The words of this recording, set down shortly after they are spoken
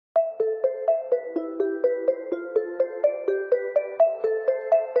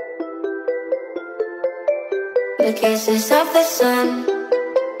The kisses of the sun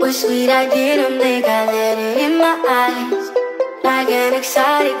were sweet, I didn't think I let it in my eyes. Like an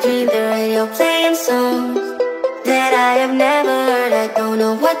exotic dream, the radio playing songs that I have never heard. I don't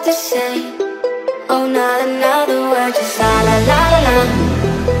know what to say. Oh, not another word, just la la la la la.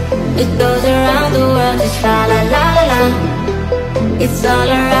 It goes around the world, just la la la la la. It's all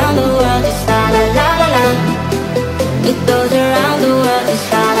around the world, just la la la la la. It goes around the world,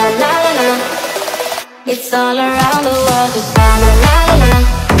 just la la la la la. It's all around the world, just la la la la la.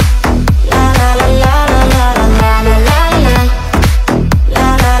 La la la la la la la la la la. La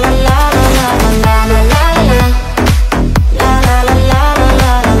la la la la la la la la la. La la la la la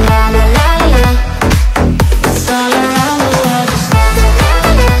la la la la la. It's all around the world, just la la la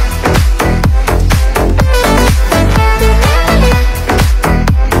la la.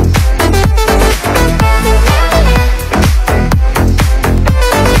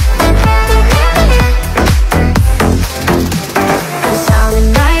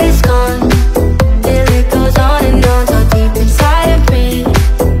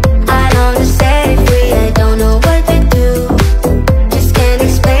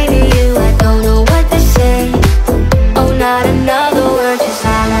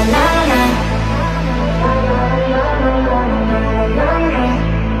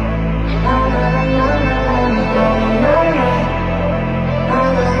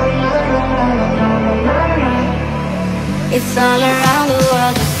 It's all around the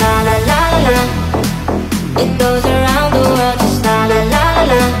world, just la la la la la. It goes around the world, just la la la la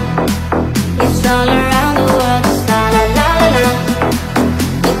la. It's all around the world, just la la la la la.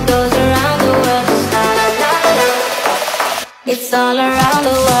 It goes around the world, just la la la la la. It's all around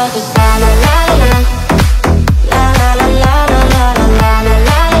the world, just la la la la la. La la la la la la la la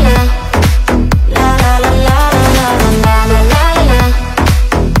la la. La la la la la la la la la la.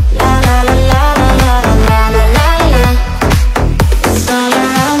 La la la la la la la la la. It's all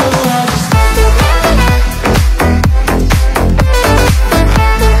around the world, just la la la la.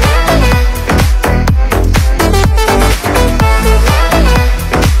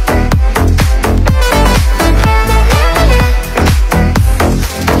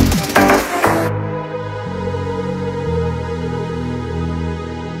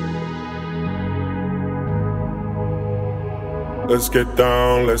 Let's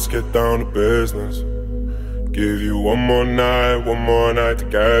get down to business. Give you one more night to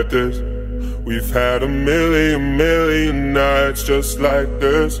get this. We've had a million nights just like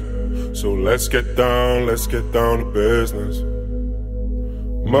this. So let's get down to business.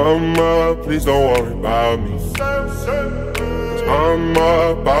 Mama, please don't worry about me, 'cause I'm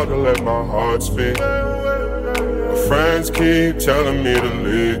about to let my heart speak. My friends keep telling me to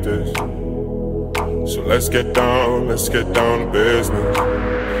leave this. So let's get down to business.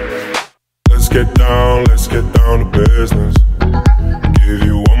 Let's get down to business. Give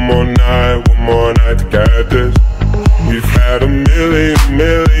you one more night to get this. We've had a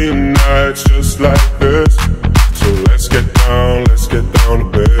million nights just like this. So let's get down to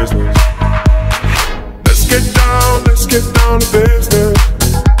business. Let's get down to business.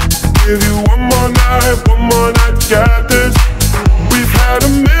 Give you one more night to get this. We've had a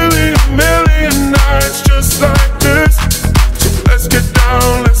million nights just like this. So let's get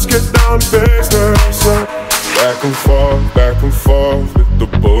down to business. Back and forth with the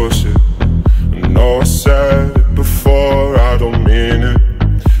bullshit. I know I said it before, I don't mean it.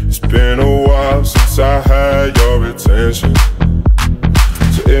 It's been a while since I had your attention,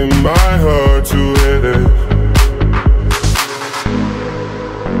 so it might hurt to hear this.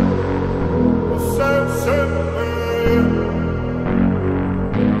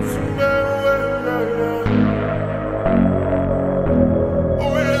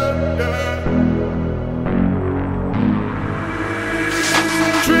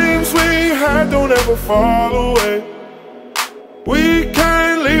 Don't ever fall away. We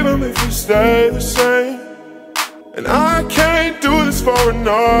can't leave them if we stay the same. And I can't do this for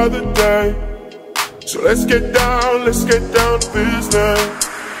another day. So let's get down to business.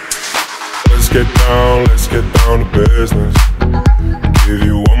 Let's get down to business. Give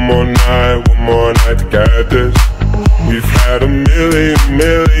you one more night to get this. We've had a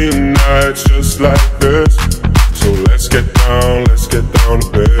million nights just like this. So let's get down to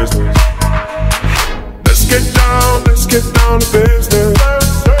business. Let's get down to business.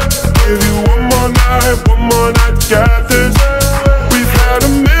 Give you one more night to get this. We've had a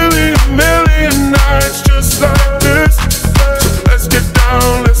million nights just like this. So let's get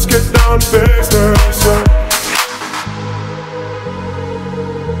down to business.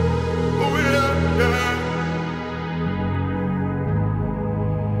 Oh yeah, yeah.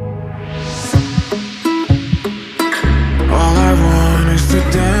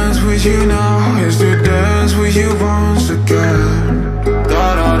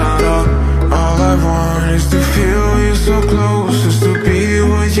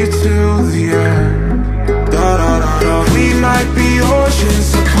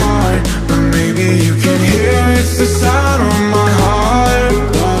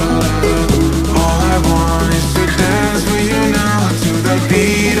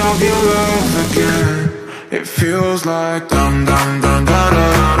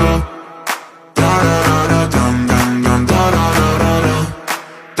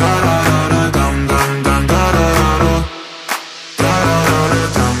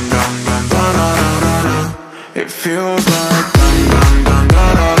 feels like dum dum dum da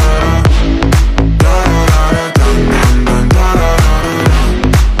da da da da da dum dum dum da da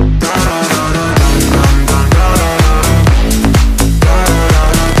da da.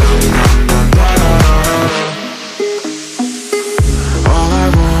 All I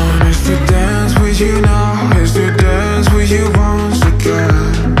want is to dance with you now, is to dance with you once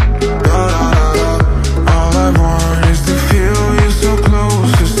again. All I want is to feel you so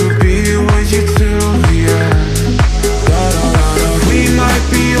close, is to be with you till the end.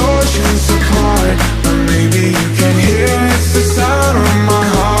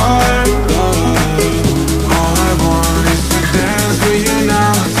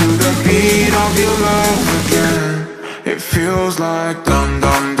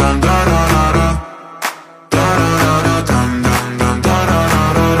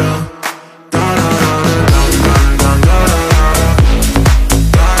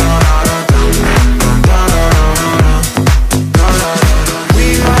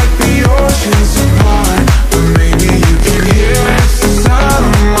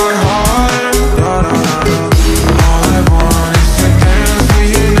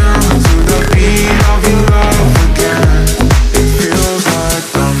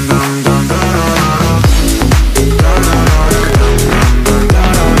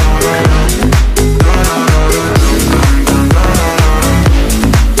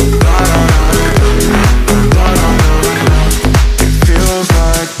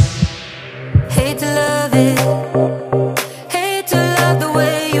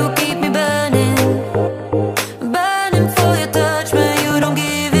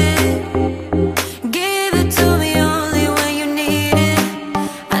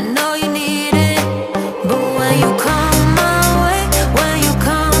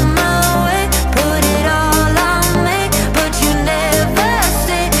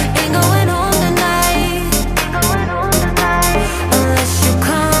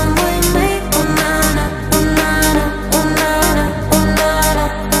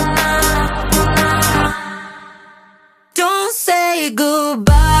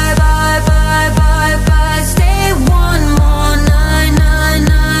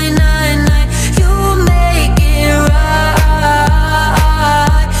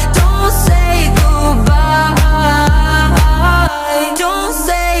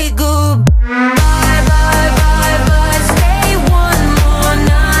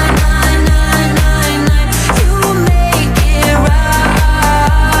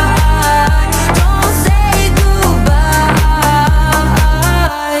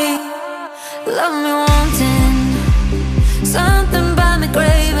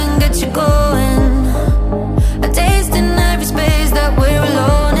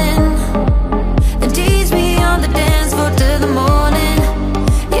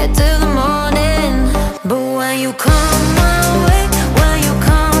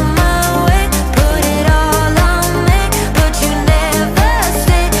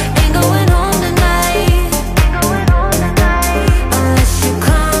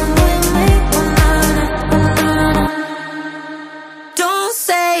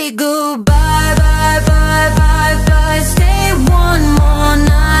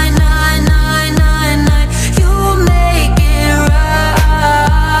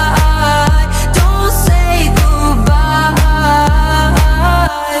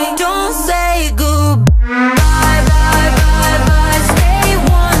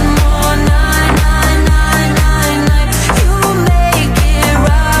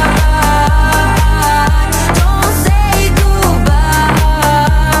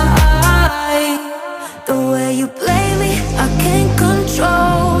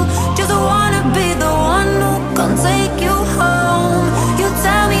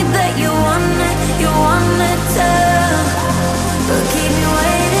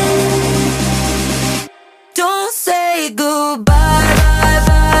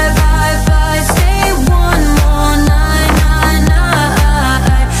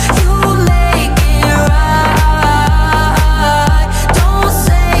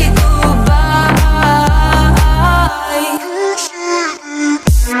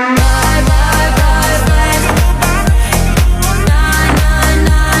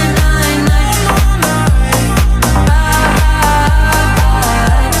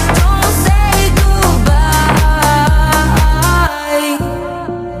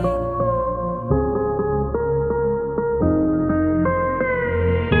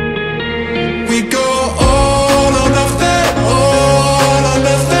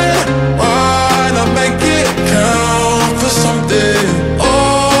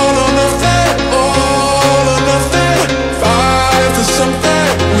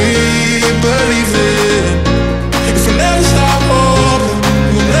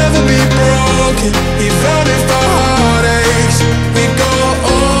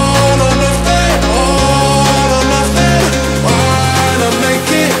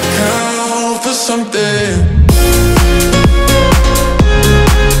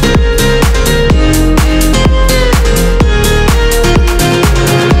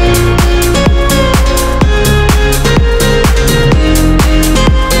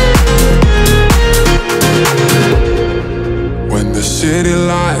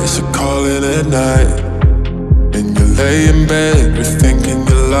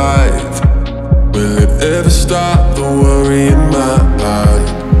 alive. Will it ever stop the worry in my heart?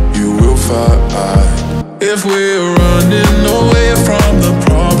 You will fight. If we're running away from the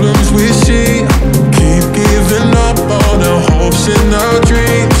problems we see, keep giving up on our hopes and our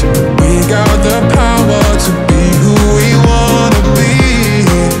dreams. We got the power to be who we wanna be.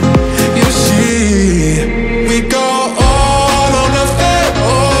 You see, we go all or nothing,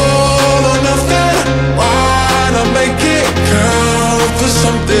 all or nothing. Why not make it count for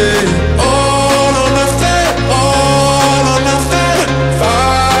something? All or nothing, all or nothing.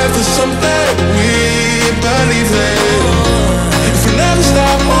 Fight for something we believe in. If we never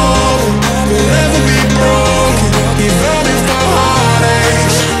stop moving, we'll never be broken. Even if the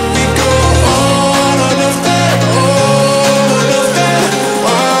heartaches, we go all or nothing, all or nothing.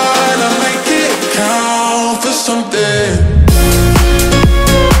 Why not make it count for something?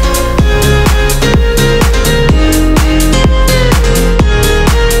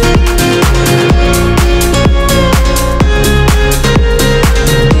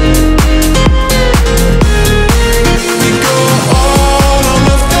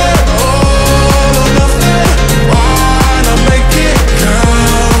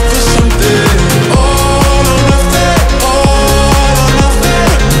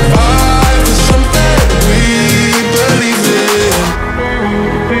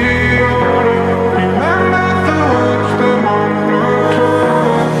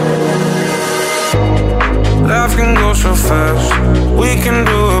 Life can go so fast, we can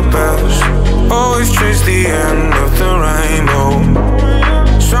do our best. Always chase the end of the rainbow.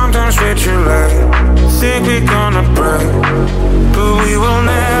 Sometimes we too late, think we're gonna break, but we will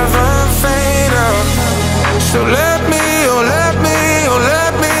never fade out. So let me, oh let me, oh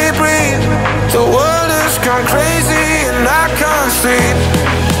let me breathe. The world has gone crazy and I can't sleep.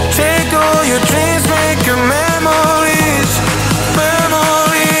 Take all your dreams, make your memories,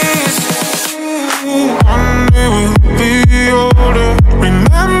 memories. One day we'll be older.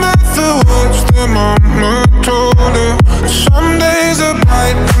 Remember the words that mama told her. Some days are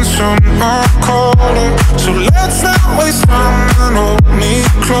bright and some are colder. So let's not waste time and hold me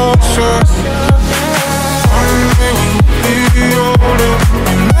closer. One day we'll be older.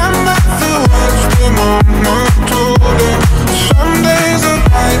 Remember the words that mama told her. Some days are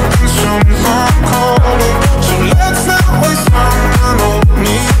bright and some are colder. So let's not waste time and hold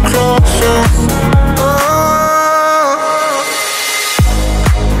me closer.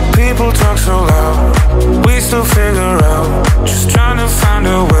 People talk so loud, we still figure out. Just trying to find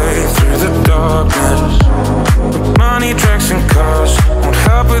a way through the darkness. Money, drugs and cars won't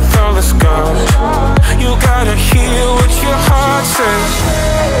help with all the scars. You gotta hear what your heart says.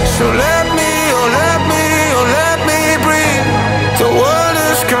 So let me, oh let me, oh let me breathe. The world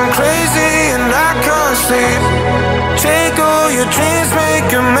has gone crazy and I can't sleep. Take all your dreams,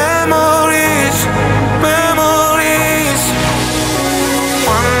 make your memories, memories.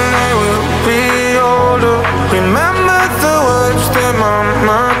 One day we'll be older. Remember the words that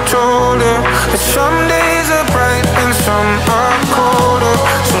mama told her. That some days are bright and some are colder.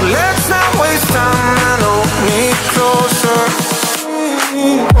 So let's not waste time and hold me closer.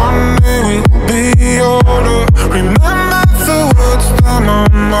 One day we'll be older. Remember the words that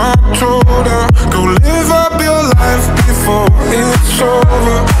mama told her. Go live up your life before it's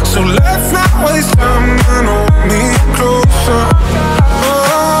over. So let's not waste time and hold me closer.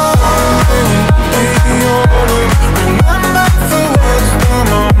 Remember the words that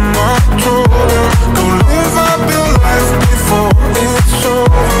mama told her. Go live up your life before it's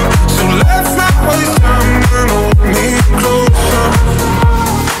over. So let's not waste time and hold me closer.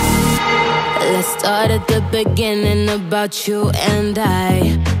 Let's start at the beginning about you and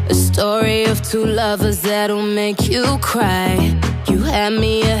I. A story of two lovers that'll make you cry. You had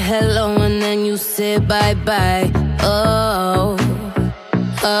me a hello and then you said bye-bye. Oh,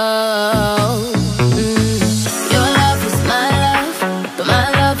 oh. Your love is my love, but my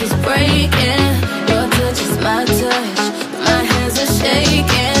love is breaking. Your touch is my touch, but my hands are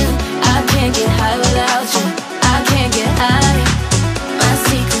shaking. I can't get high without you, I can't get high. My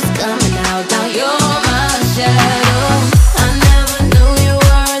secret's coming out, now you're my shadow. I never knew you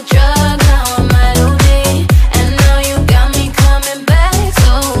were a drug, now I'm OD. And now you got me coming back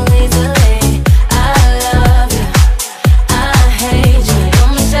so easily. I love you, I hate you.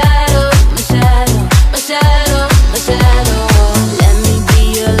 You're my shadow, my shadow, my shadow, my shadow. Let me be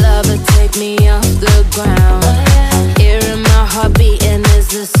your lover, take me off the ground. Hearing my heart beating is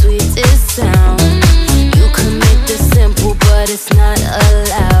the sweetest sound. You can make this simple, but it's not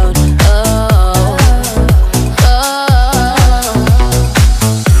allowed. Oh, oh.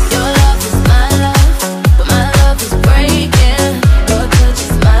 Your love is my love, but my love is breaking. Your touch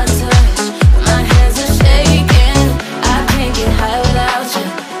is my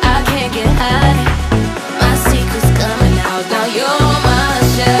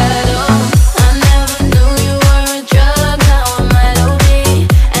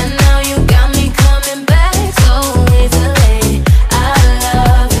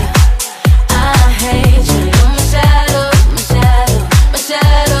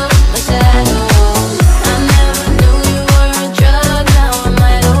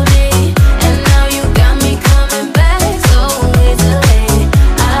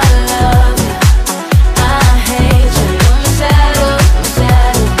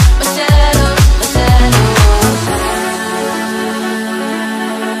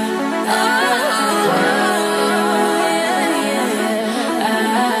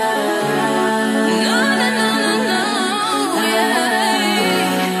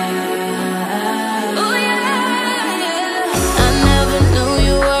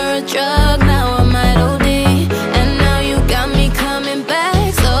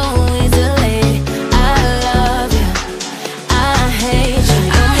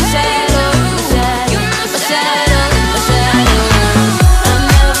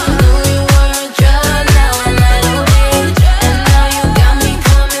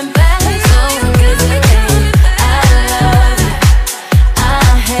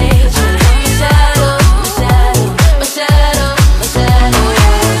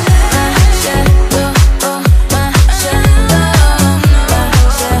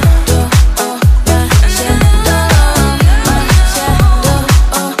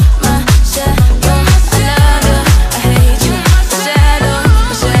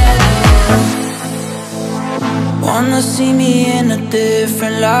wanna see me in a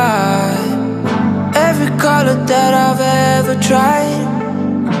different light. Every color that I've ever tried,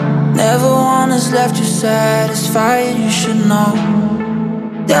 never one has left you satisfied. You should know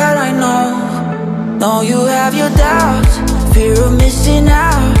that I know you have your doubts, fear of missing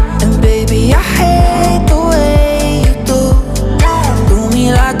out. And baby, I hate the way you do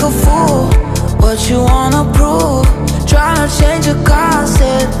me like a fool. What you wanna prove? Trying to change your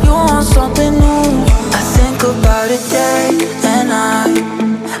concept, you want something new. I think about it day and night.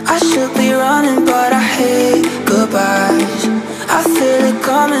 I should be running, but I hate goodbyes. I feel it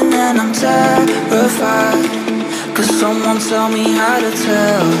coming and I'm terrified, 'cause someone tell me how to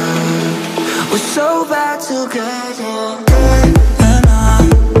tell her we're so bad together. Day and night,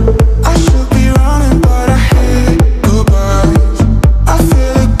 I should be running, but I hate goodbyes. I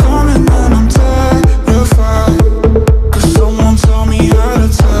feel it coming and I'm terrified, 'cause someone tell me how to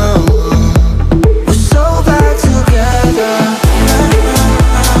tell her we're so bad together.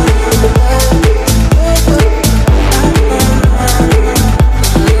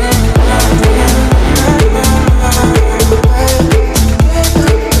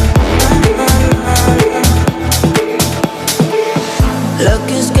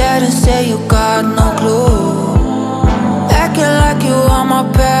 Looking scared and say you got no clue, acting like you are my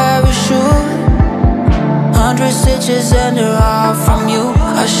parachute. 100 stitches and they're all from you.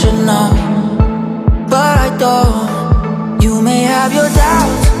 I should know, but I don't. You may have your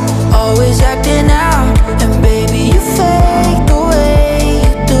doubts, always acting out. And baby, you fake the way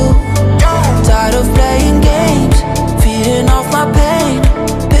you do. Tired of playing games, feeding off my pain.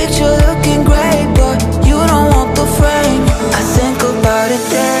 Picture looking great, but you don't want the frame. I think about it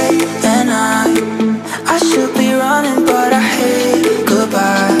day and night. I should be running, but I hate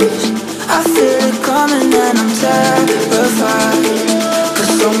goodbyes. I feel it coming and I'm terrified,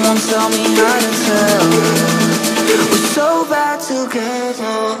 'cause someone tell me how to tell her we're so bad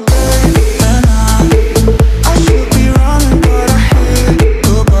together. Day and night, I should be running, but I hate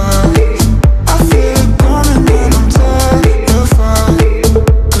goodbyes. I feel it coming and I'm terrified,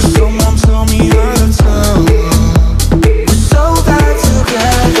 'cause someone tell me how to tell her we're so bad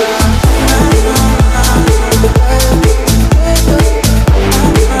together.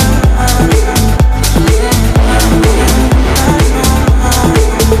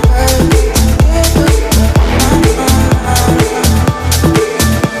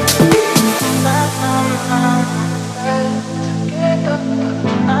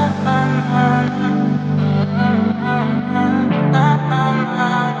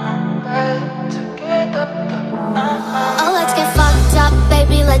 Oh, let's get fucked up,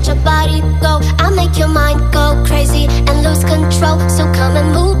 baby, let your body go. I'll make your mind go crazy and lose control. So come and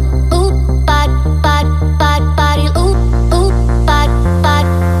move, body, ooh, body.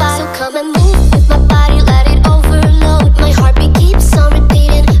 So come and move with my body, let it overload. My heartbeat keeps on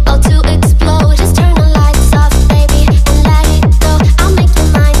repeating, about to explode. Just turn the lights off, baby, and let it go. I'll make your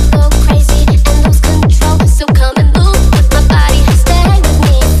mind go crazy and lose control. So come and move with my body, stay with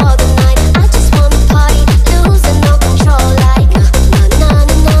me for the night. I just wanna party, losing no control, like na na na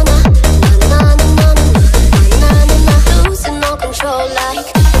na na na na na na na na, losing no control, like.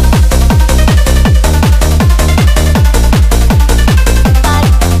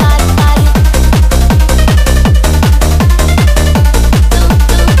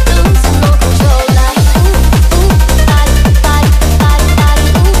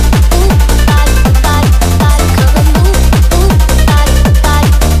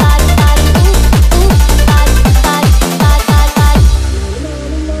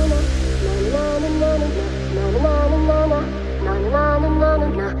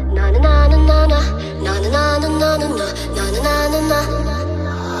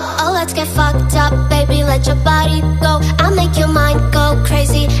 Oh, let's get fucked up, baby, let your body go. I'll make your mind go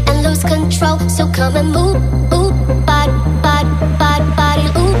crazy and lose control. So come and move, body,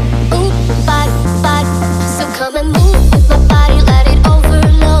 ooh, body. So come and move with my body, let it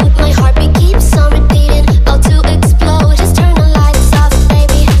overload. My heartbeat keeps on repeating, about to explode. Just turn the lights off,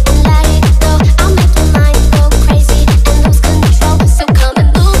 baby, and let it go. I'll make your mind go crazy and lose control. So come and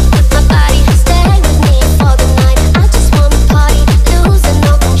move with my body, stay with me for the night. I just wanna party, losing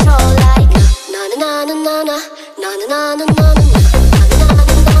no control, like na na na na na na na na na na.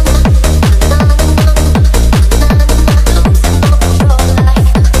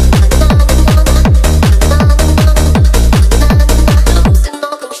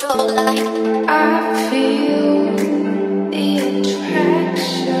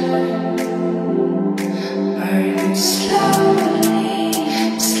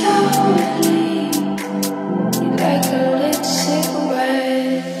 Like a lit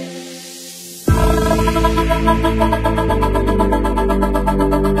cigarette.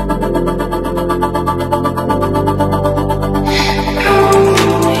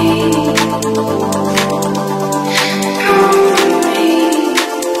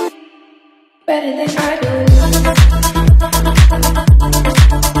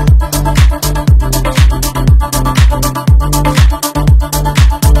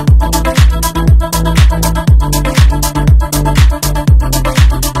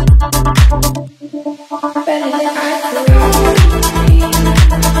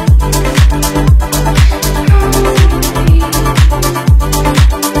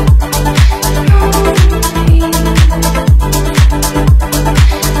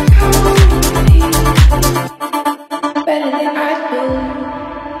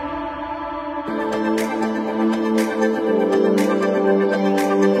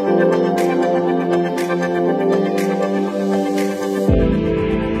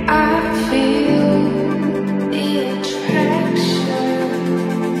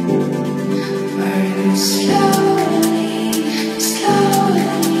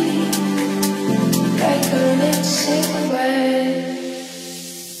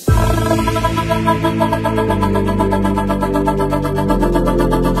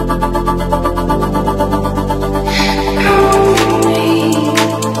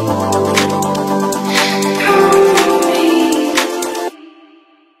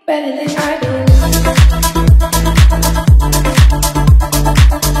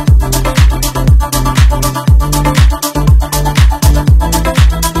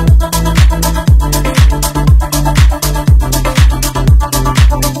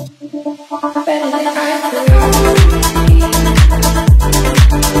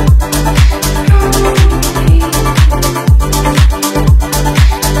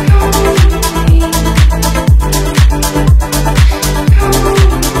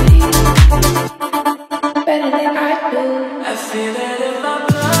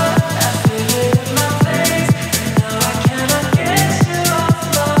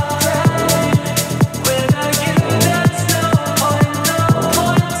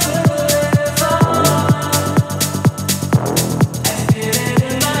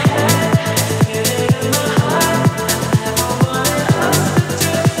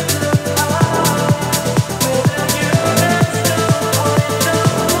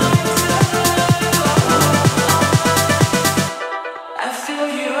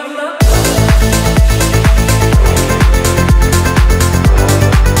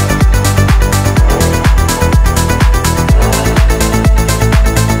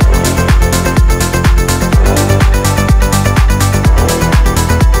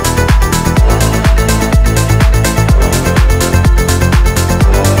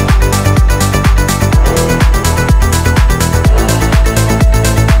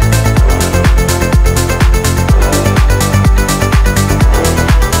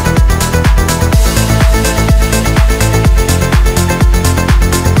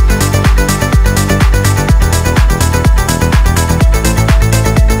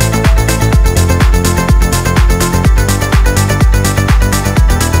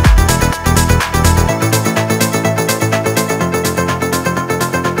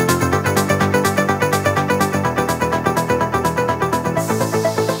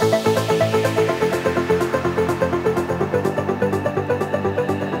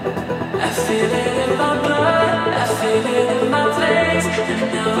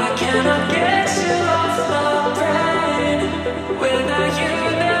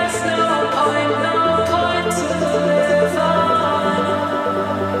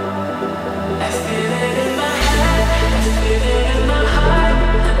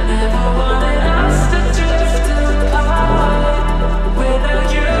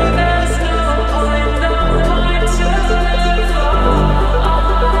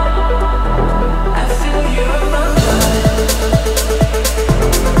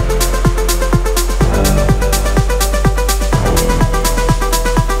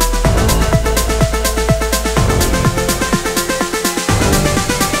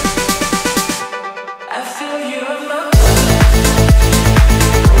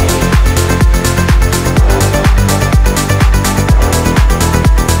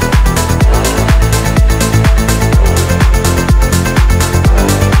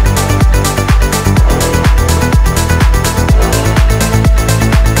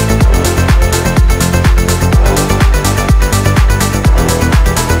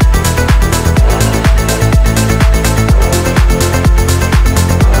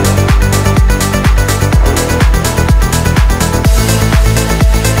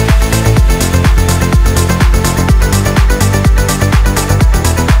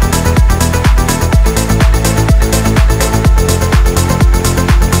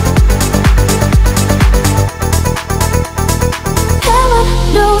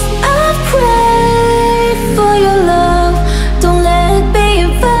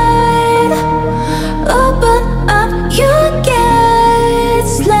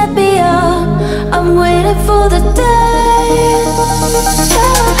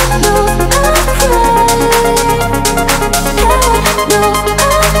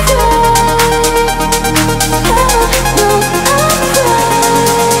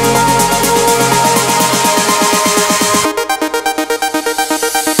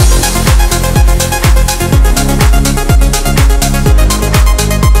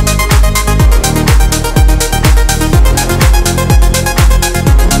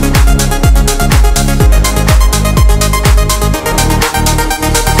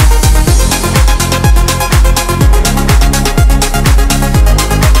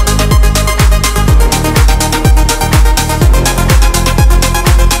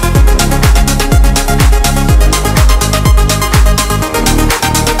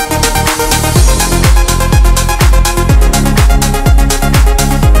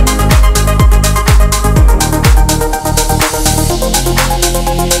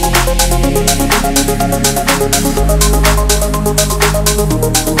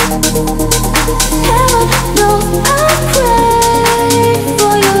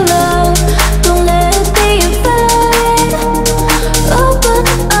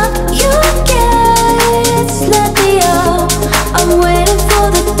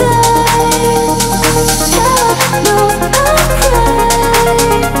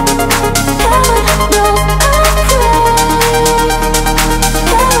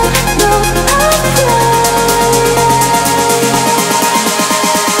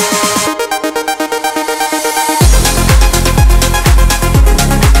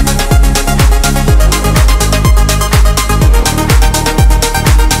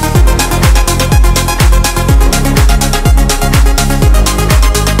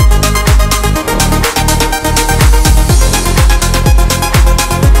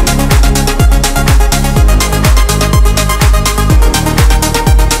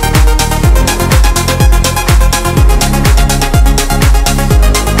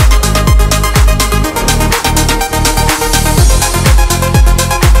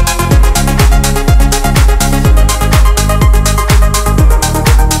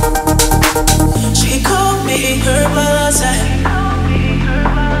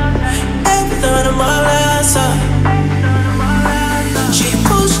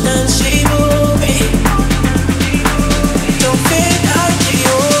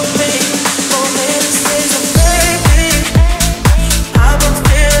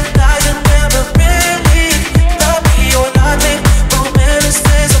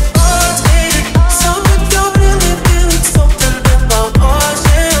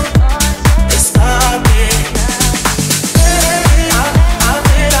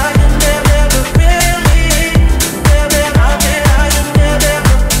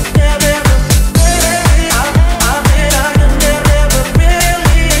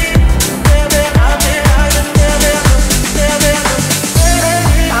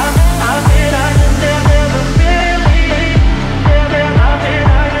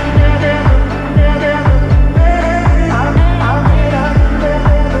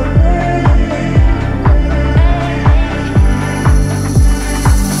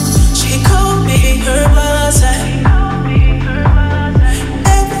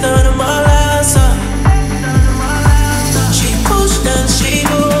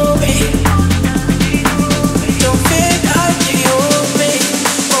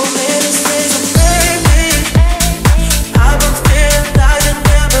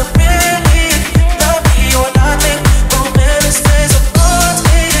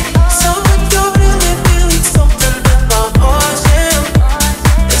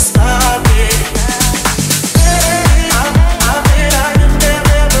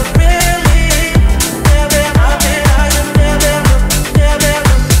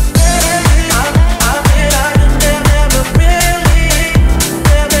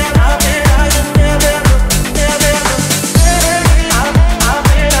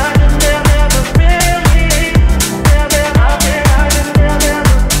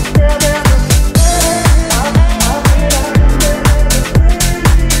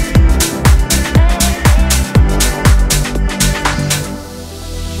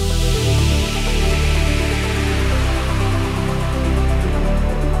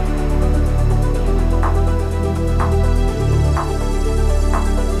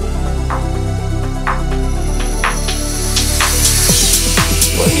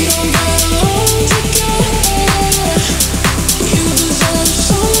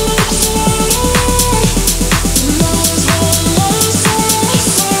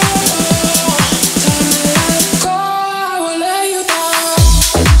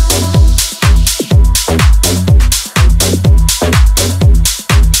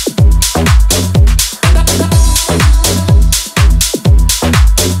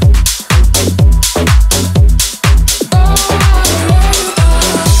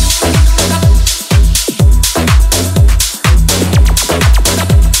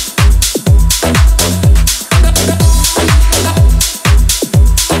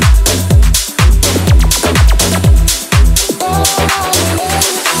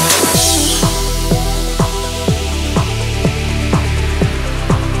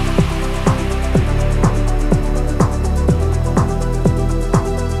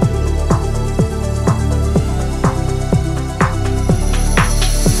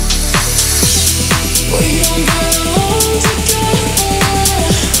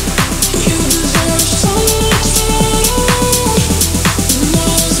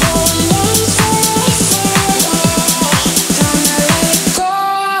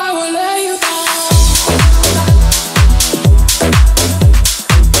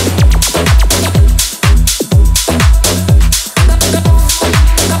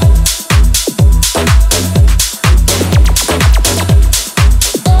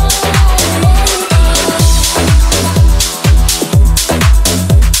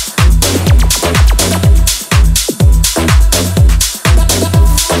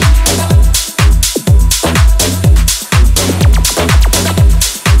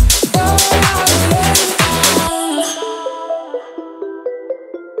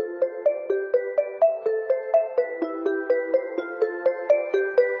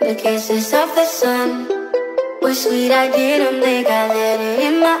 of the sun was sweet, I didn't think I let it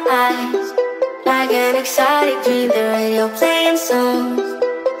in my eyes. Like an exotic dream, the radio playing songs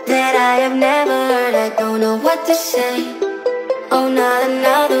that I have never heard. I don't know what to say. Oh, not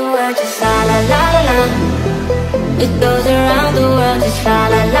another word, just la la la la la. It goes around the world, just la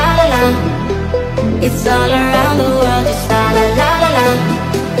la la la la. It's all around the world, just la la la la la.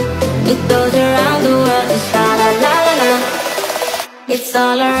 It goes around the world, just la la la la la. It's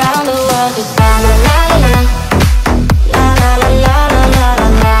all around the world, just la la la la la. La la la la la la la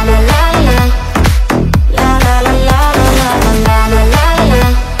la la la. La la la la la la la la la la.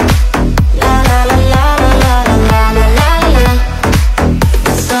 La la la la la la la la la la.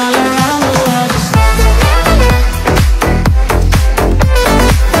 It's all around the world, just la la la la la.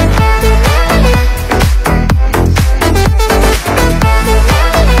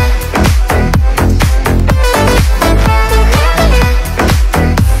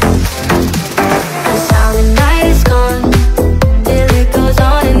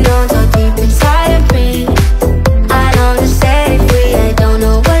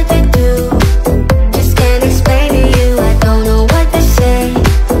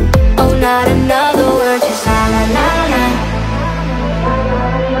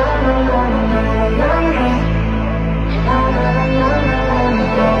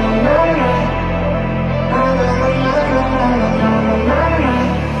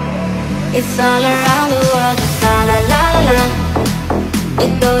 It's all around the world, just la la la la la.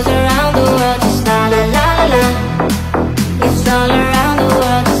 It goes around the world, just la la la la la. It's all around the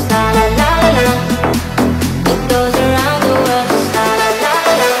world, just la la la la la. It goes around the world, just la la la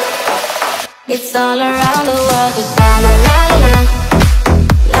la la. It's all around the world, just la la la la la.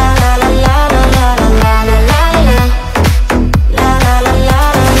 La la la la la la la la la la. La la la la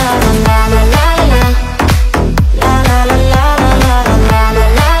la la la la la la. La la la la la la la la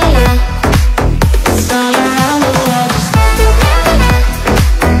la la. It's all around the world, just la la la la.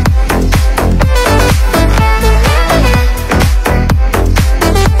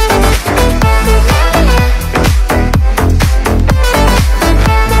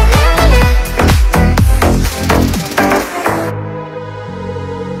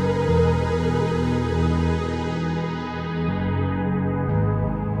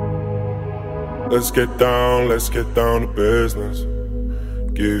 Let's get down to business.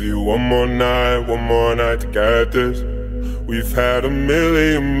 Give you one more night to get this. We've had a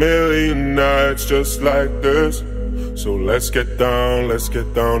million nights just like this. So let's get down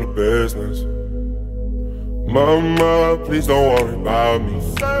to business. Mama, please don't worry about me,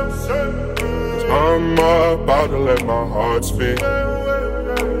 'cause I'm about to let my heart speak.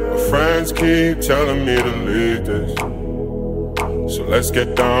 My friends keep telling me to leave this. So let's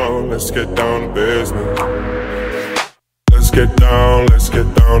get down to business. Let's get down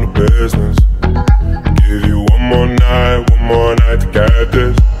to business. Give you one more night to get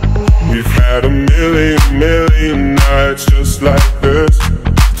this. We've had a million nights just like this.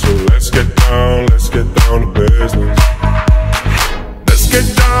 So let's get down to business. Let's get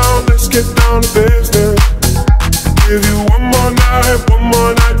down to business. Give you one more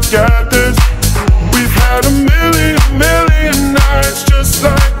night to get this. We've had a million nights just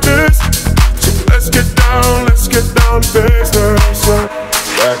like this. So let's get down to business.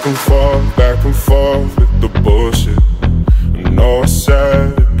 Back and forth with the bullshit. I know I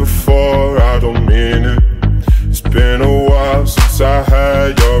said it before, I don't mean it. It's been a while since I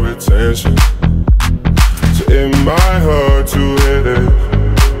had your attention, so it might hurt to hear this.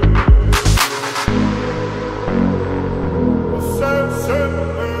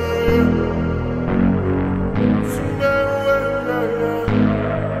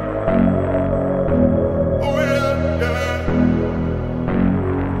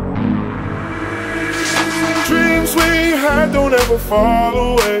 Don't ever fall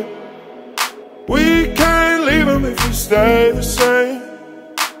away. We can't leave them if we stay the same.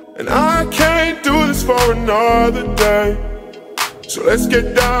 And I can't do this for another day. So let's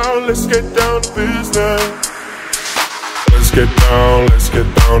get down to business. Let's get down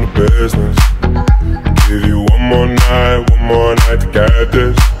to business. Give you one more night to get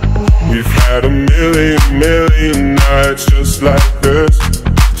this. We've had a million nights just like this.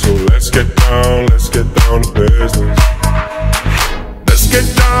 So let's get down to business. Let's get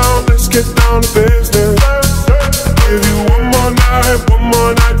down to business. Give you one more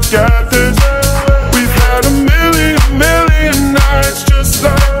night to get this. We've had a million nights just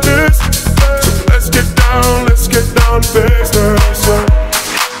like this. So let's get down to business.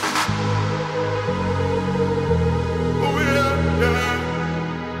 Oh yeah, yeah.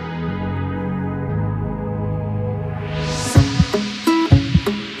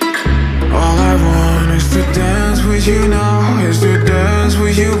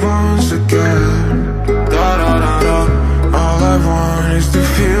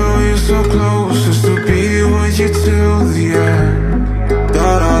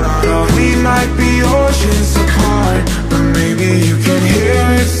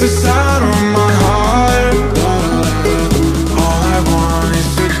 the sound of my heart. All I want is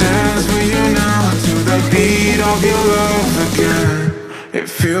to dance with you now, to the beat of your love again. It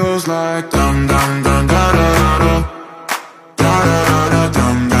feels like dum dum dum da da da da da da da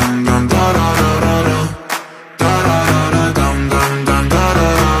dum dum dum da da da da da da da da dum dum dum da da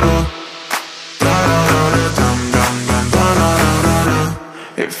da da da da dum dum dum da da da da.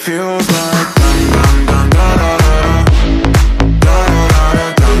 It feels like dum dum dum da da da da da da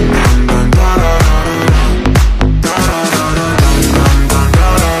dum dum dum da da da da da da dum dum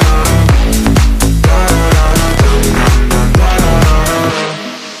dum da da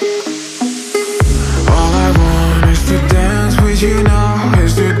you now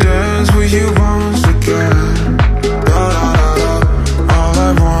is to dance with you once again. Da, da, da, da. All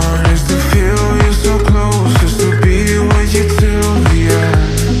I want is to feel you so close, just to be with you till the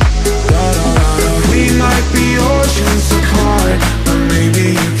end. Da, da, da, da. We might be oceans apart, but maybe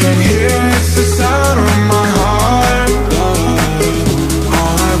you can hear it's the sound of my heart. Da, da, da, da.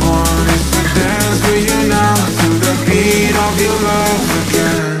 All I want is to dance with you now, to the beat of your love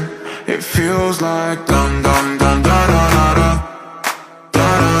again. It feels like dum dum dum da da da da.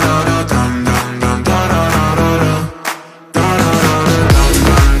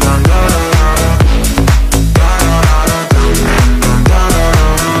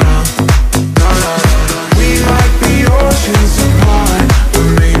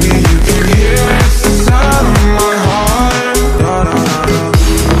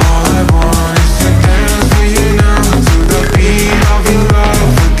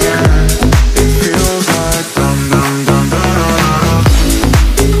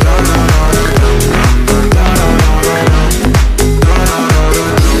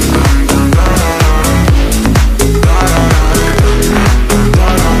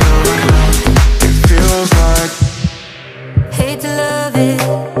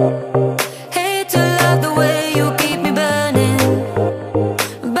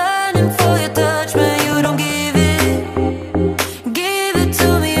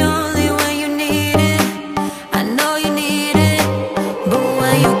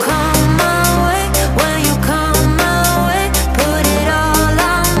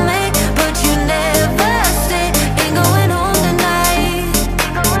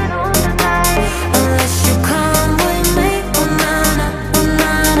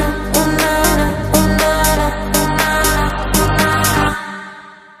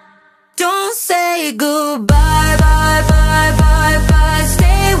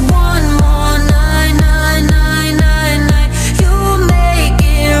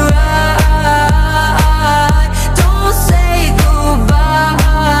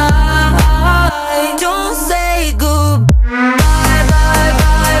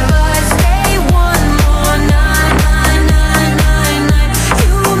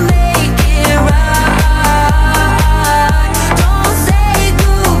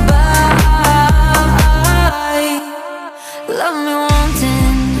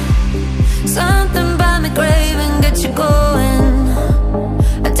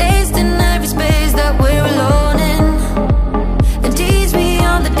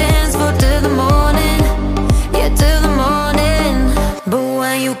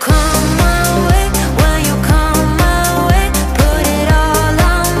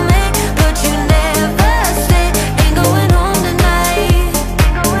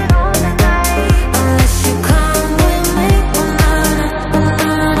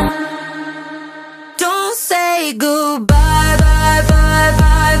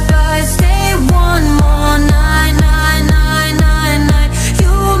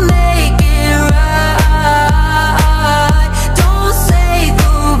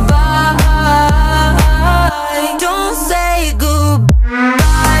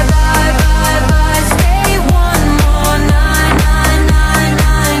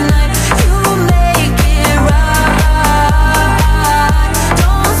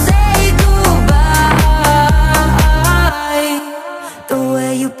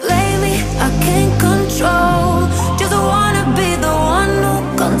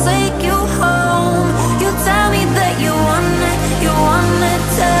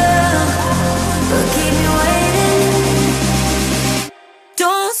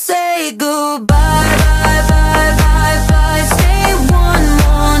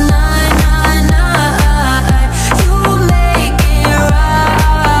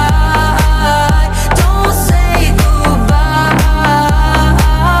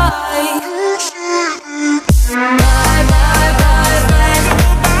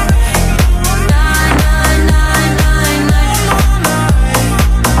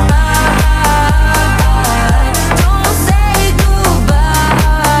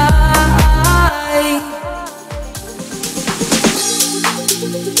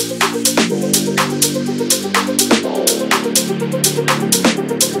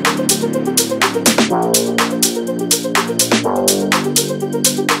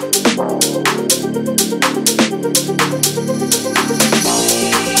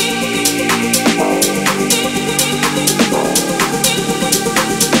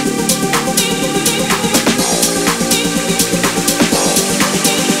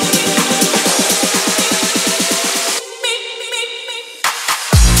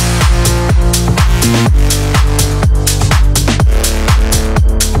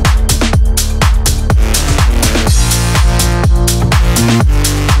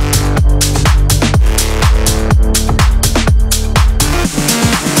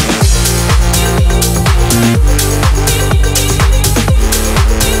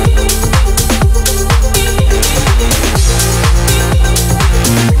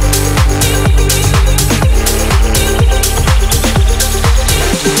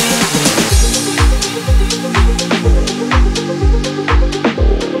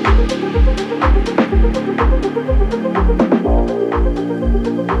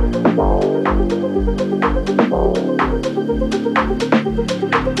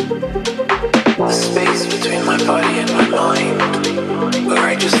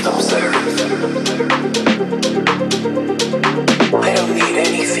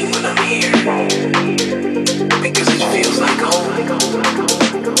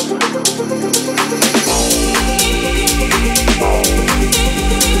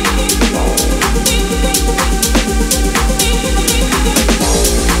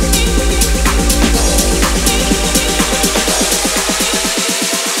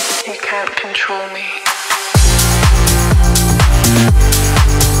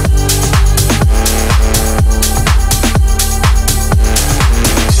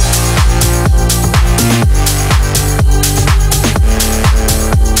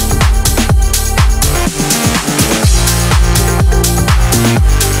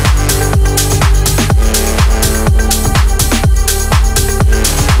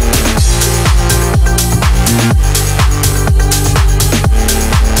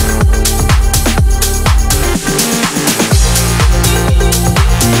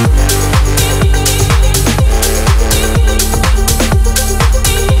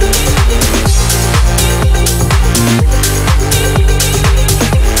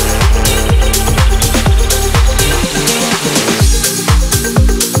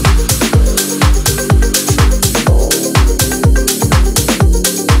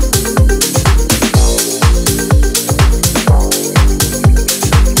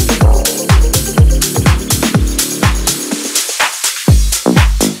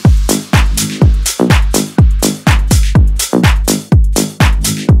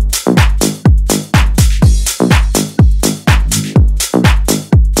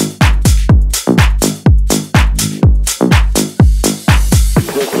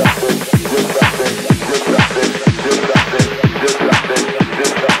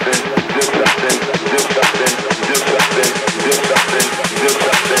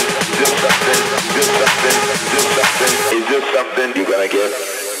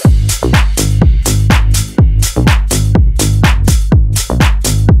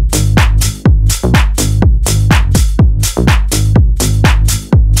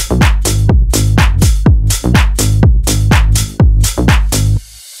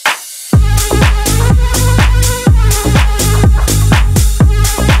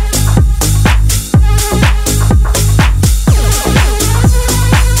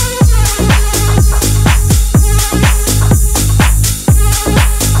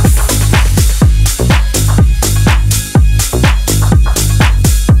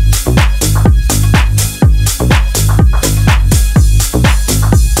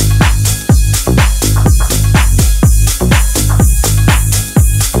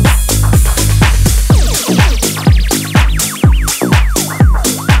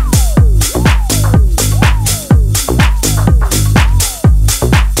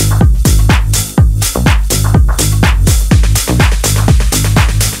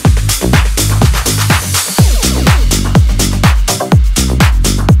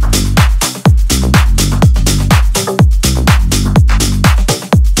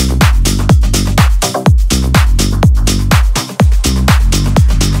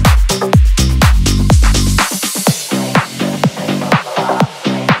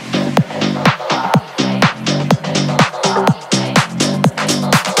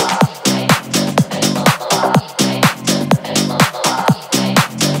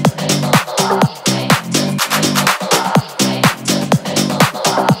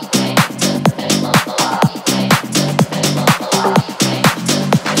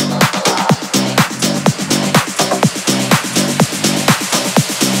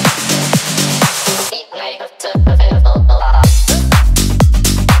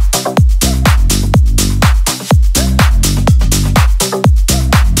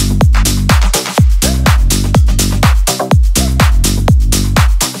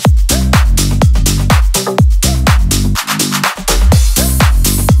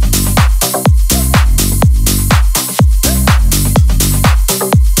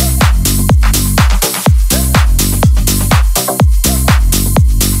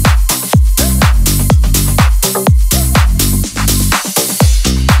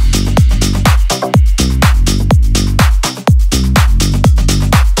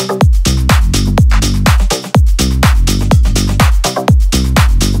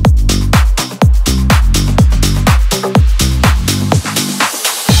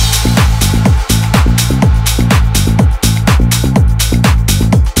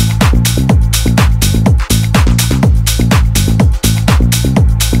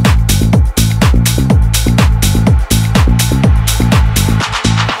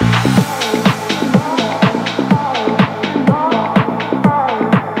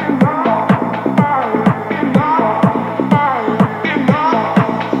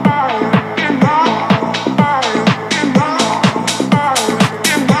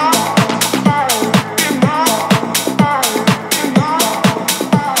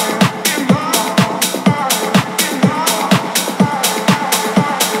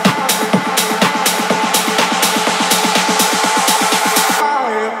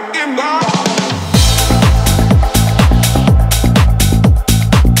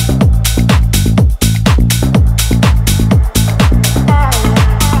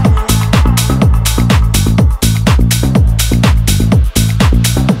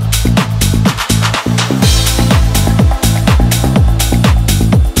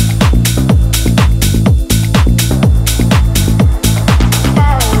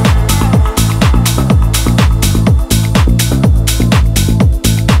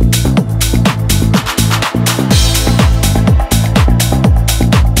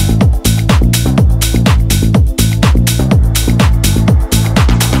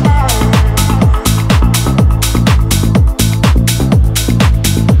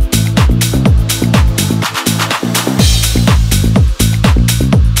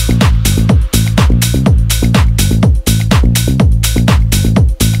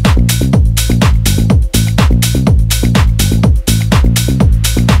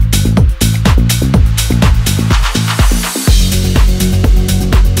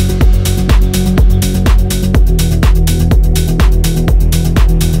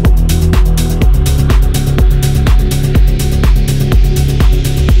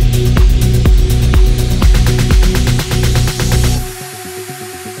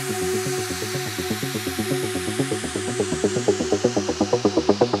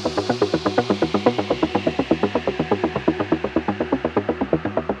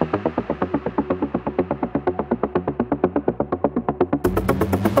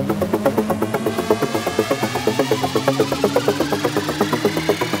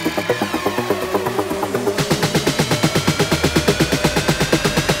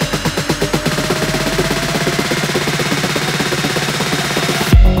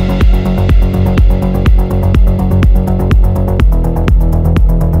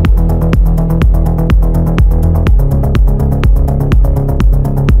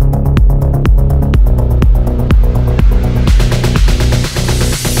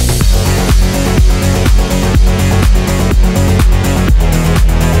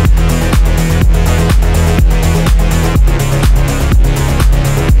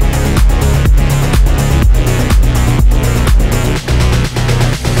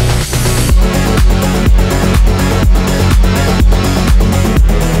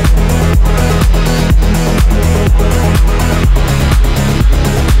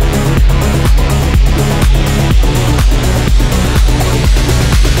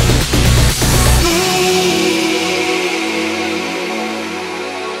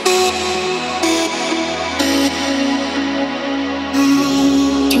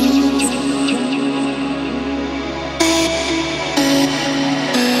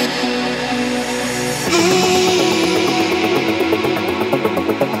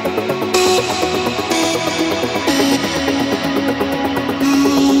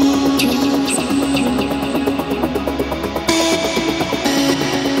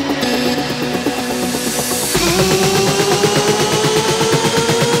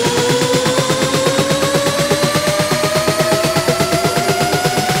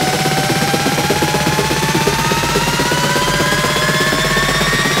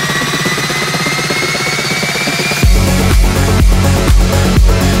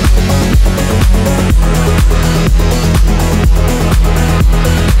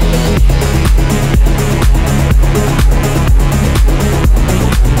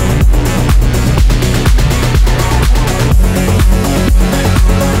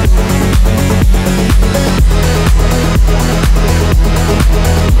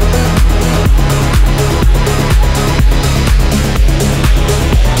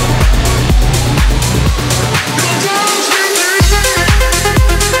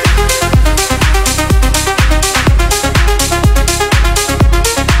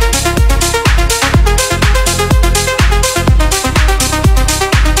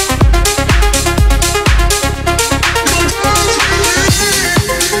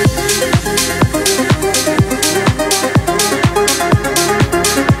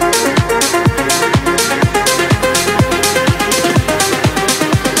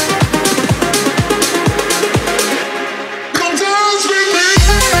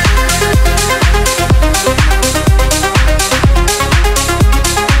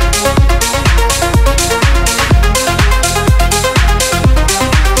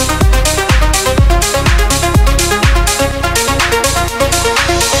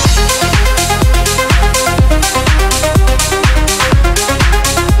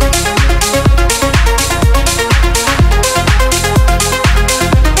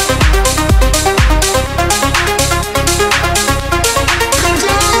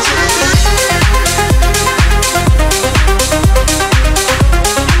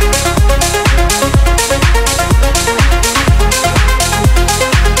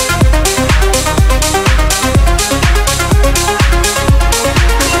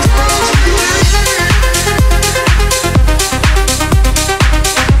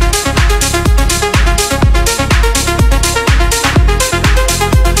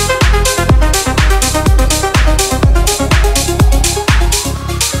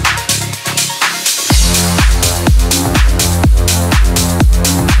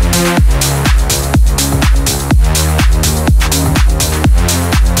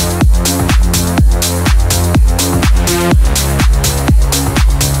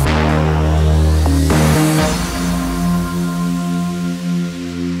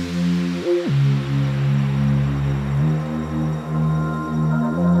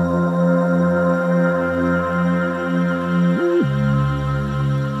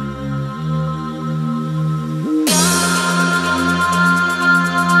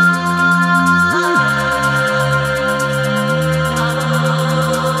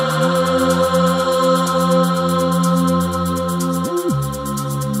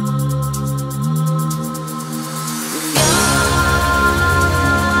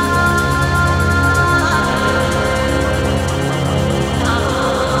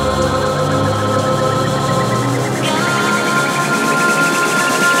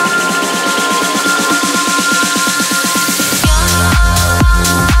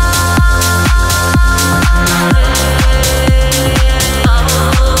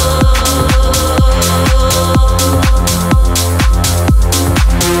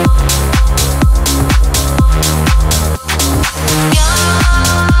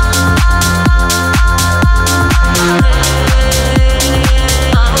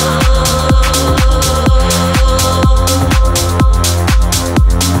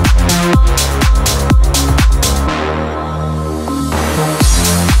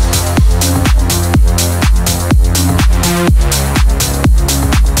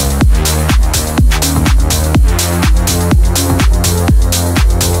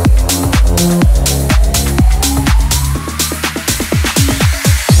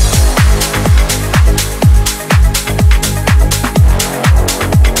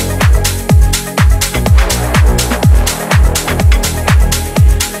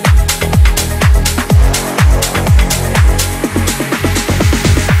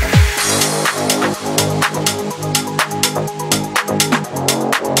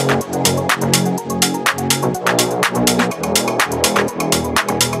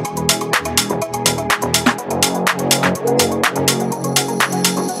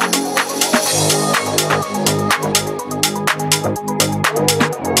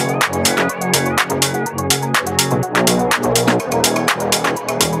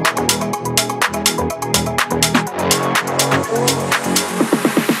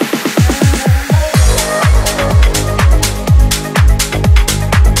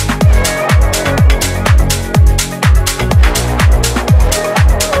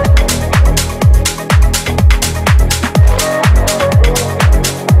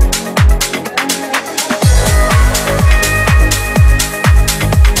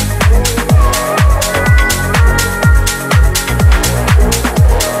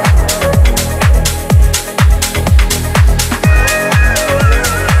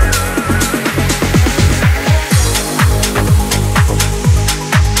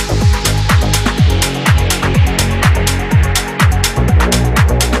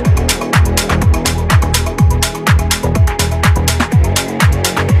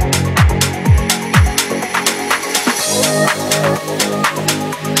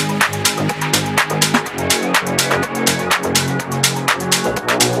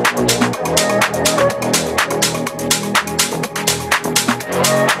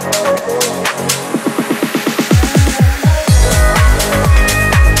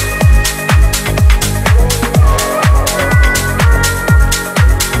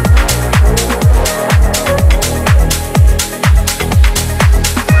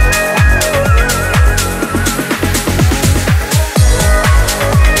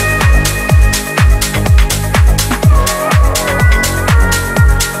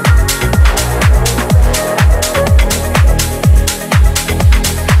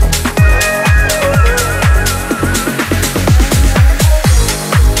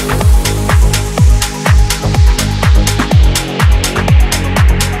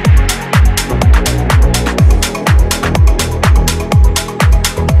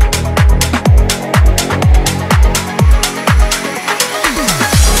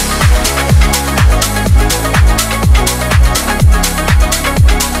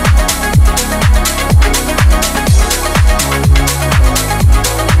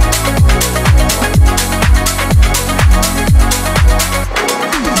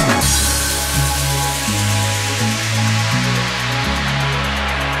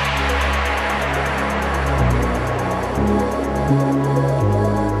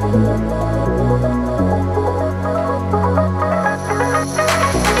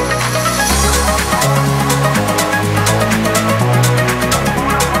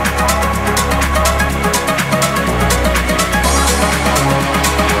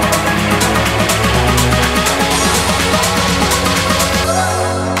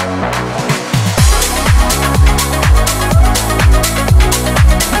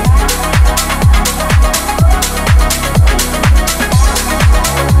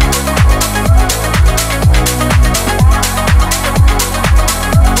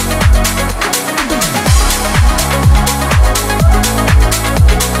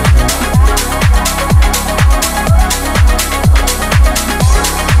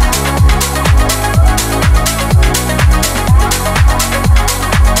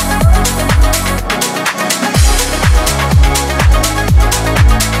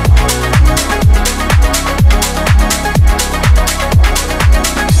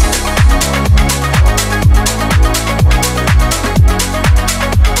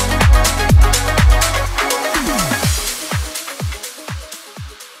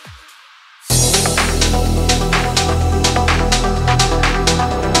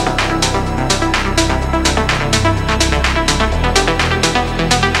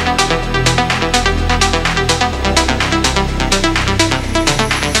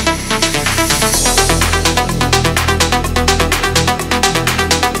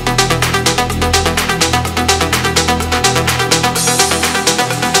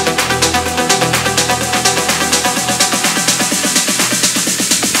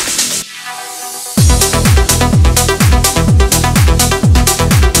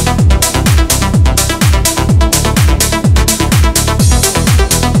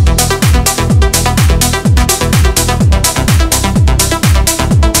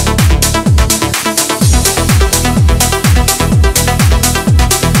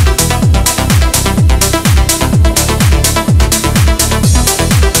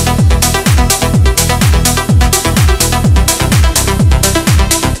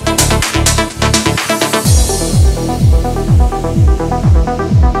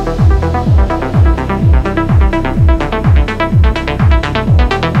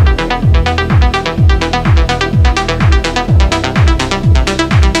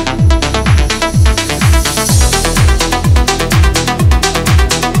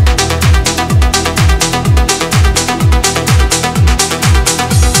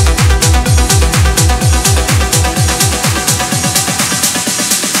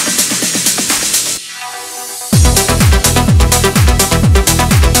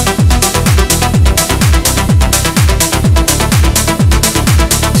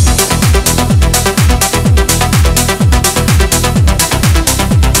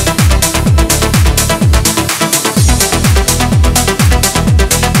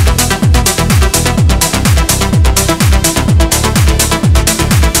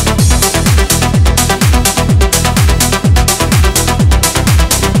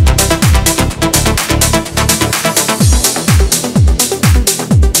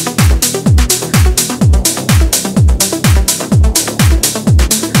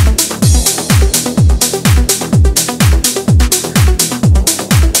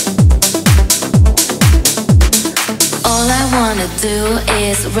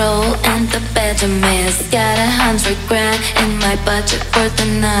 roll and the bedroom is. Got 100 grand in my budget for the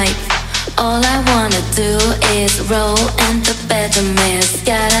night. All I wanna do is roll and the bedroom is.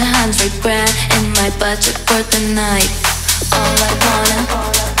 Got 100 grand in my budget for the night. All I wanna,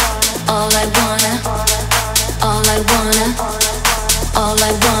 all I wanna, all I wanna, all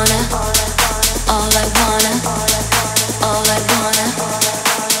I wanna, all I wanna, all I wanna,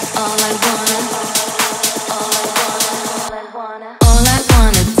 all I wanna, all I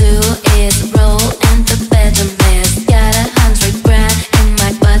wanna do is roll and the bedroom is. Got 100 grand in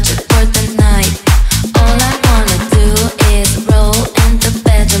my budget for the night. All I wanna do is roll and the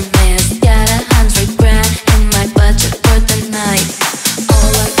bedroom is. Got 100 grand in my budget for the night.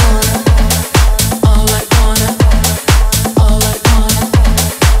 All I wanna, all I wanna, all I wanna,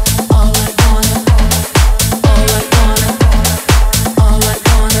 all I wanna, all I wanna, all I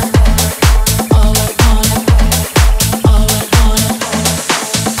wanna, all I wanna, all I wanna,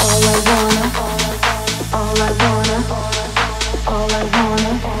 all I wanna, all I wanna, all I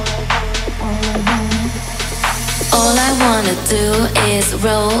wanna, all I wanna do is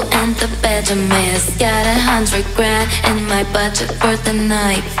roll and the bedroom is. Got 100 grand in my budget for the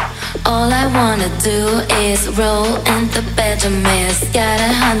night. All I wanna do is roll and the bedroom is. Got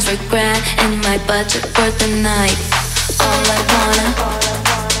 100 grand in my budget for the night. All I wanna,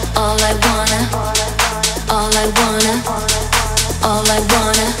 all I wanna, all I wanna, all I wanna, all I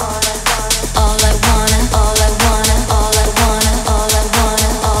wanna, all I wanna, all I wanna, all I wanna,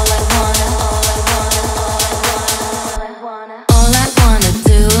 all I wanna, all I wanna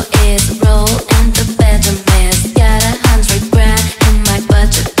do is roll and the bedroom is. Got 100 grand in my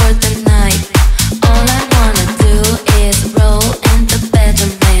budget for the night. All I wanna do is roll and the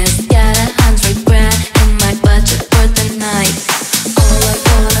bedroom is. Got 100 grand in my budget for the night. All I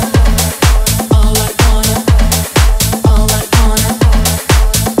wanna, all I wanna, all I wanna,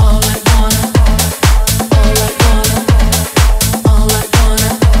 all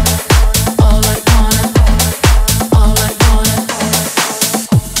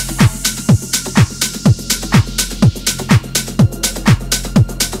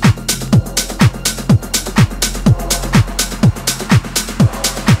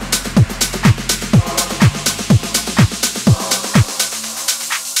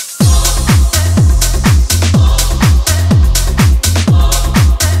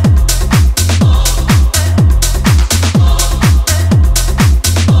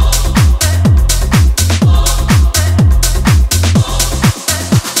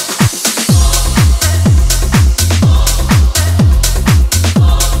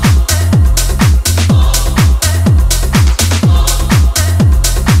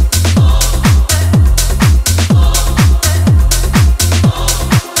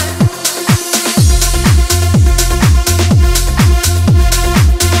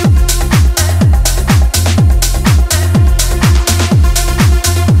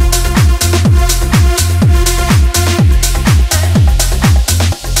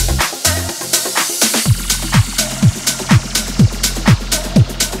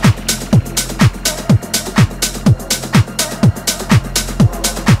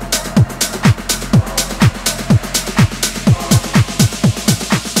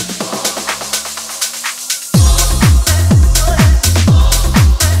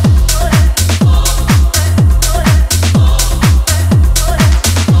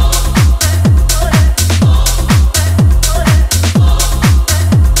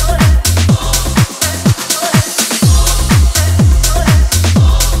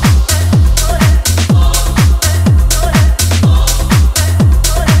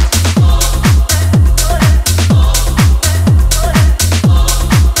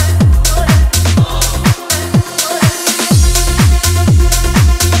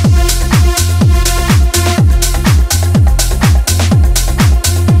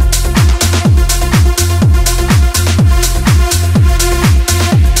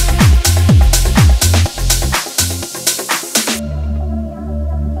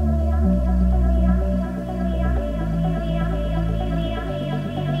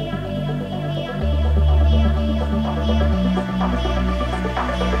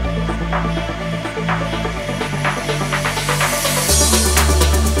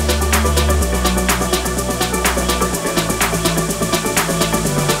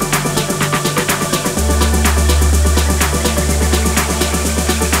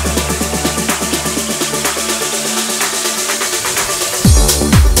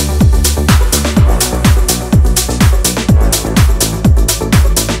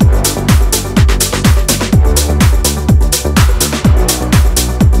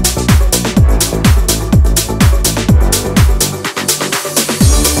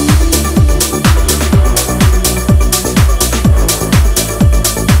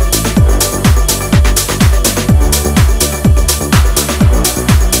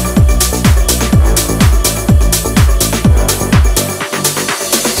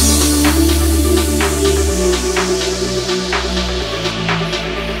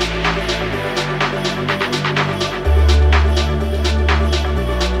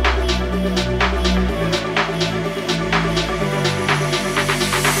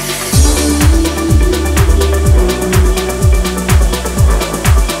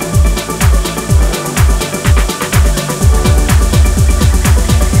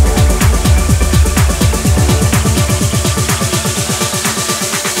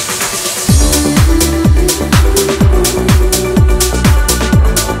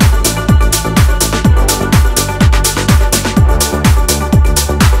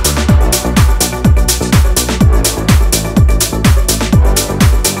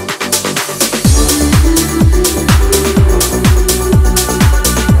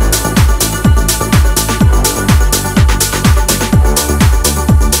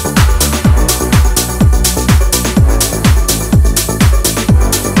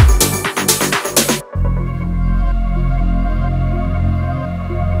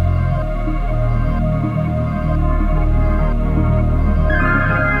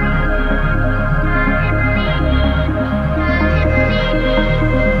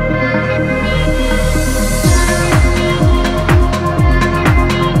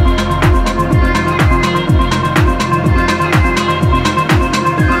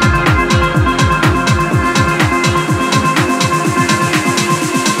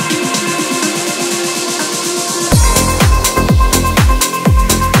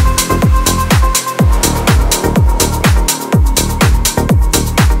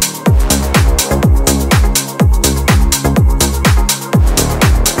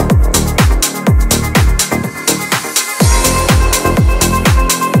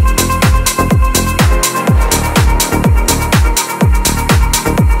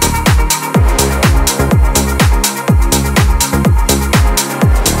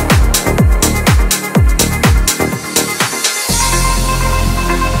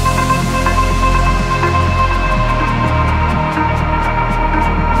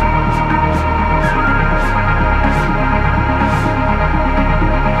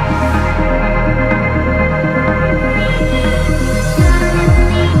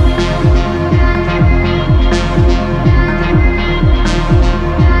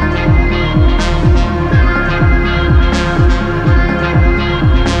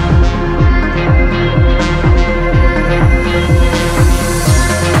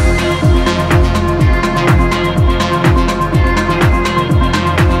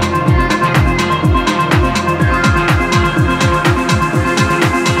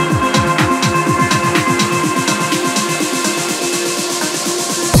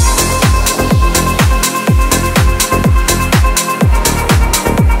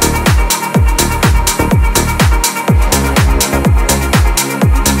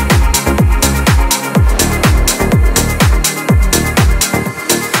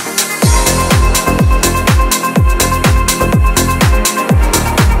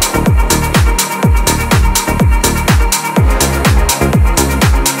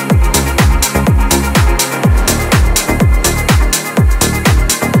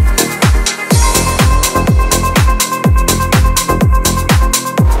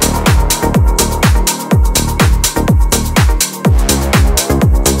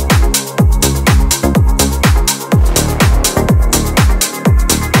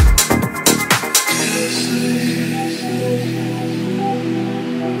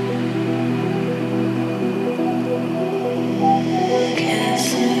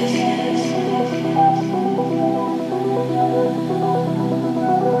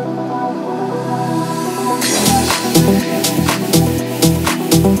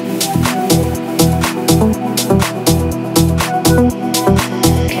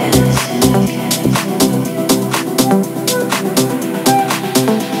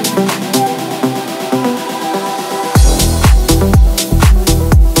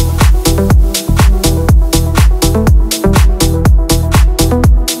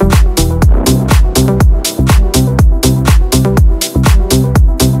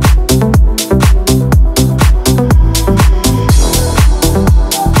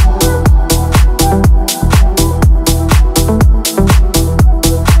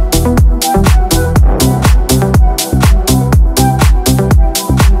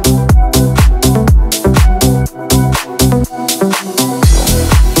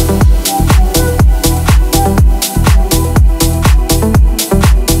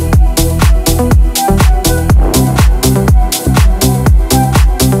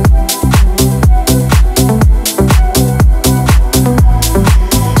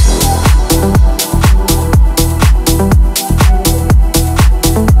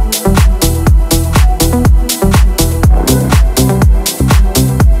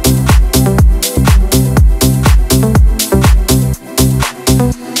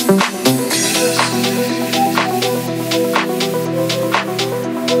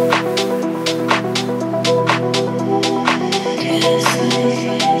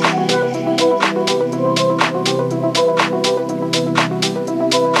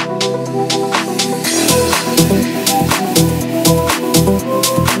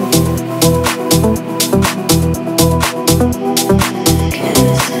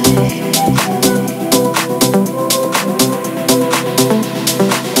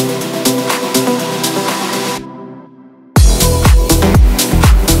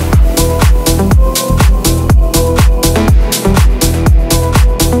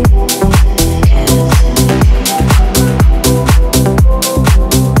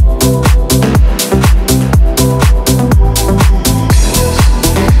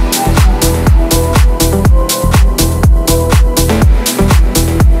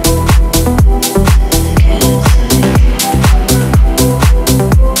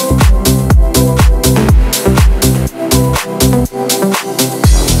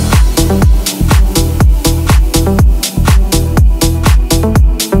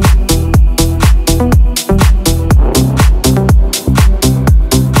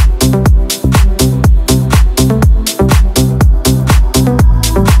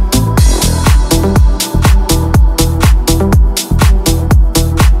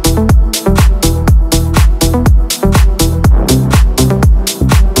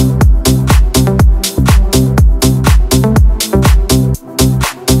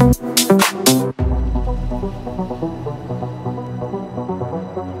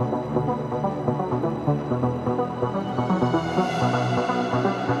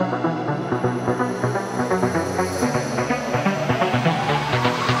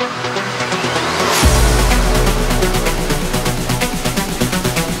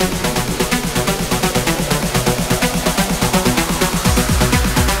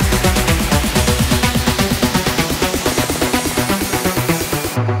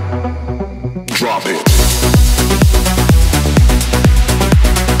drop it.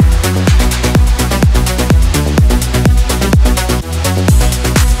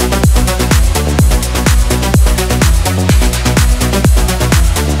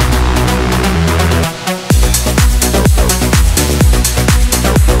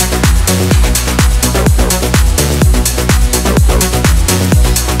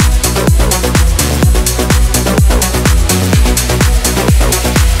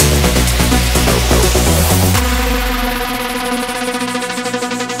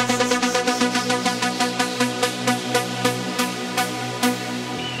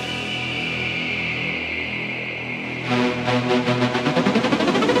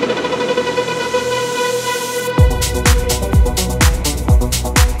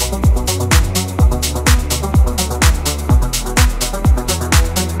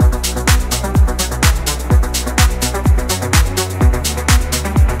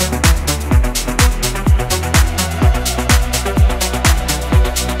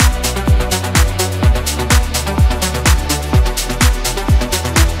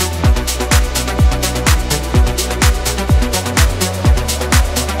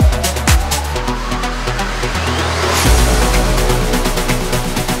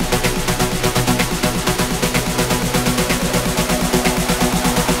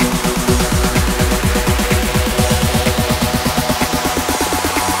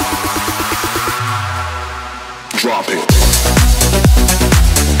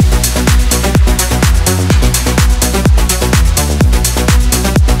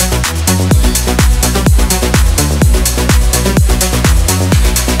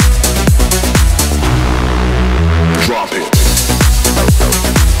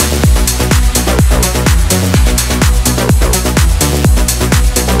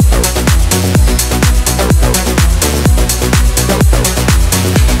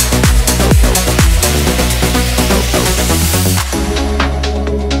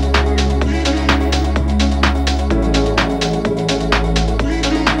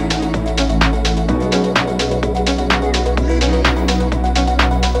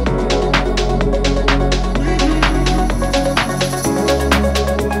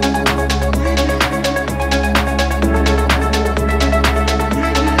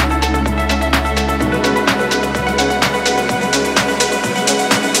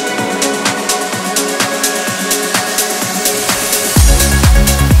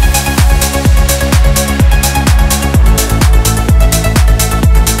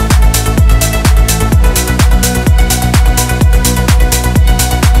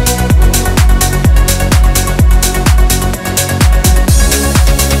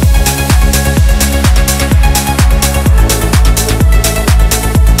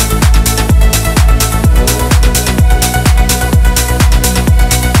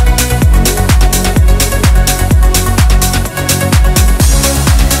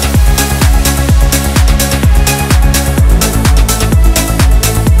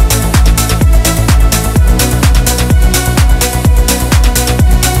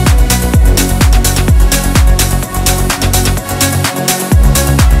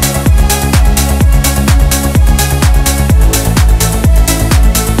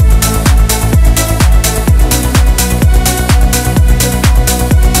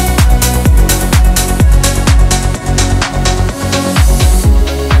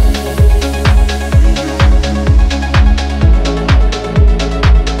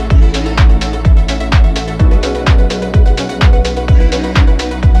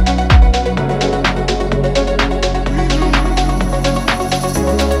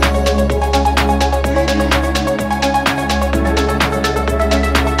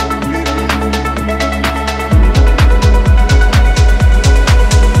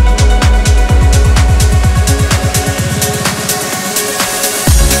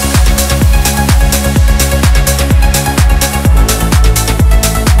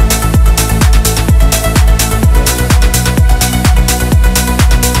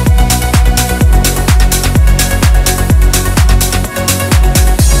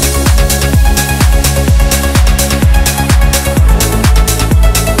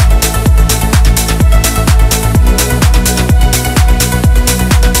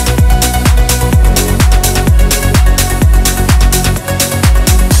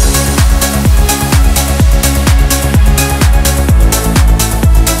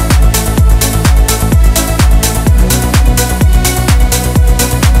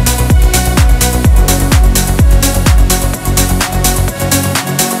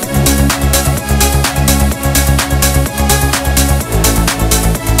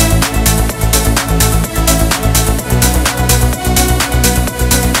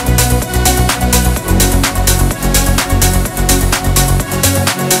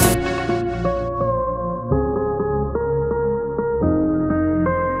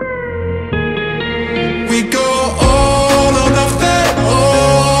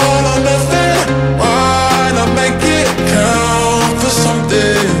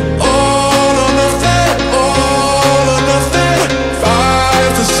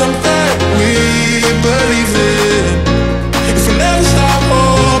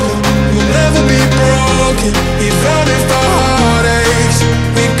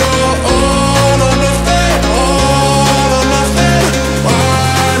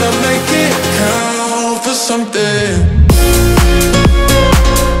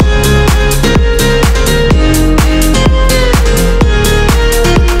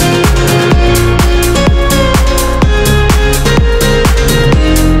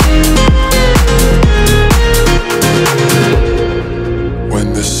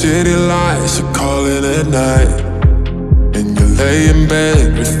 city lights are calling at night, and you lay in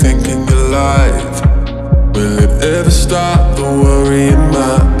bed rethinking your life. Will it ever stop the worry in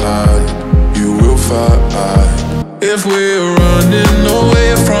my eye? You will fight. If we're running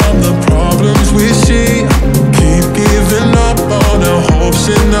away from the problems we see, keep giving up on our hopes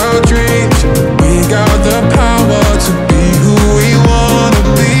and our dreams. We got the power to be who we wanna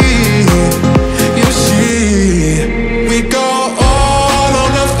be. You see, we go all or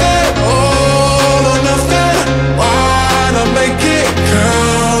nothing, all or nothing. Why not make it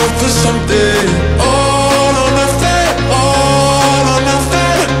count for something? All or nothing, all or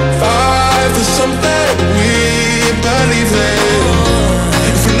nothing. Fight for something we believe in.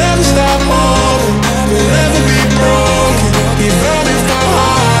 If we never stop moving, we'll never be broken. Even if our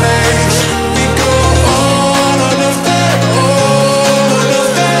heartaches, we go all or nothing, all or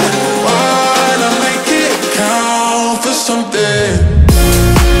nothing. Why not make it count for something?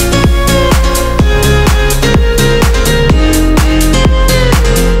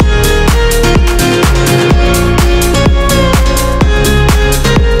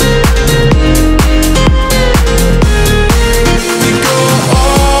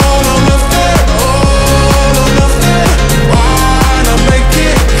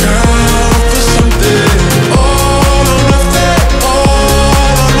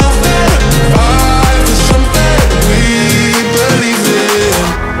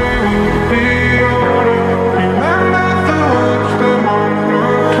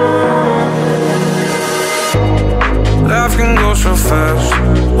 Life can go so fast,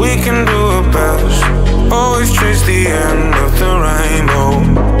 we can do our best. Always chase the end of the rainbow.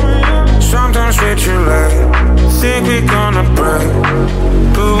 Sometimes we too late, think we're gonna break,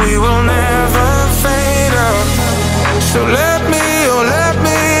 but we will never fade out. So let me, oh let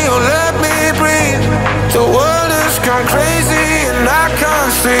me, oh let me breathe. The world has gone crazy and I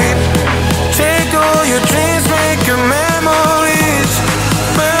can't sleep. Take all your dreams, make your memories,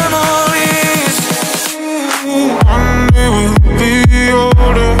 memories. One day we'll be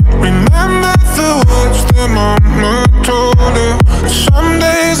older. Remember the words that mama told her. Some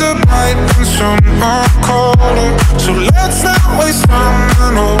days are bright and some are colder. So let's not waste time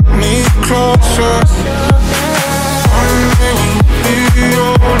and hold me closer. One day we'll be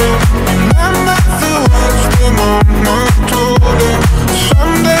older. Remember the words that mama told her.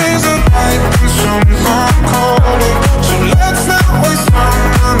 Some days are bright and some are colder. So let's not waste time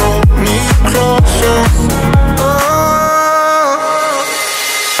and hold me closer.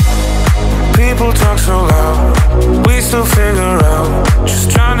 People talk so loud, we still figure out.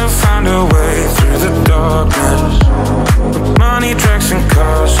 Just trying to find a way through the darkness. But money, drugs and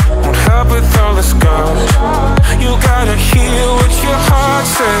cars won't help with all the scars. You gotta hear what your heart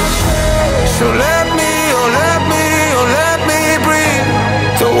says. So let me, oh let me, oh let me breathe.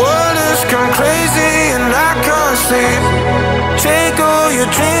 The world has gone crazy and I can't sleep. Take all your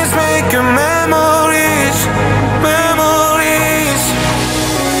dreams, make your memories, memories.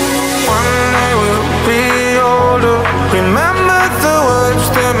 One day we'll be older. Remember the words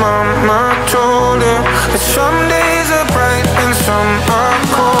that mama told her. That some days are bright and some are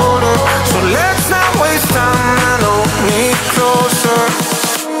colder. So let's not waste time and hold me closer.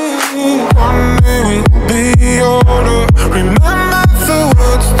 One day we'll be older. Remember the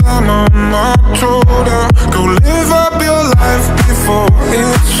words that mama told her. Go live up your life before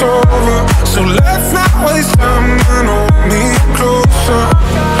it's over. So let's not waste time and hold me closer.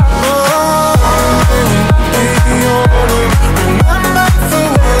 Remember the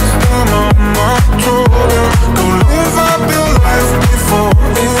words that mama told her. Go live up your life before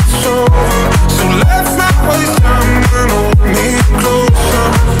it's over. So let's not waste time and hold me closer.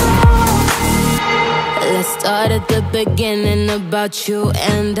 Let's start at the beginning about you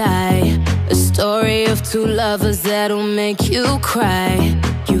and I. A story of two lovers that'll make you cry.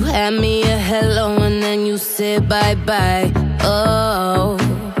 You had me a hello and then you said bye-bye. Oh,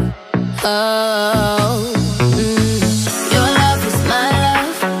 oh. Your love is my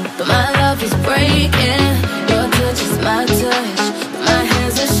love, but my love is breaking. Your touch is my touch, but my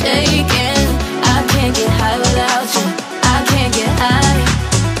hands are shaking. I can't get high without you, I can't get high.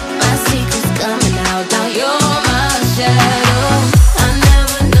 My secret's coming out, now you're my shadow. I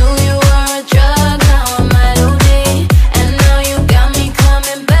never knew you were a drug, now I'm OD. And now you got me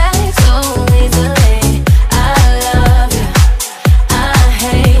coming back so easily. I love you, I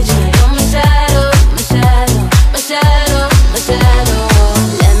hate you. You're my shadow, my shadow, my shadow, my shadow.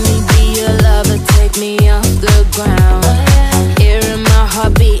 Let me be your lover, take me on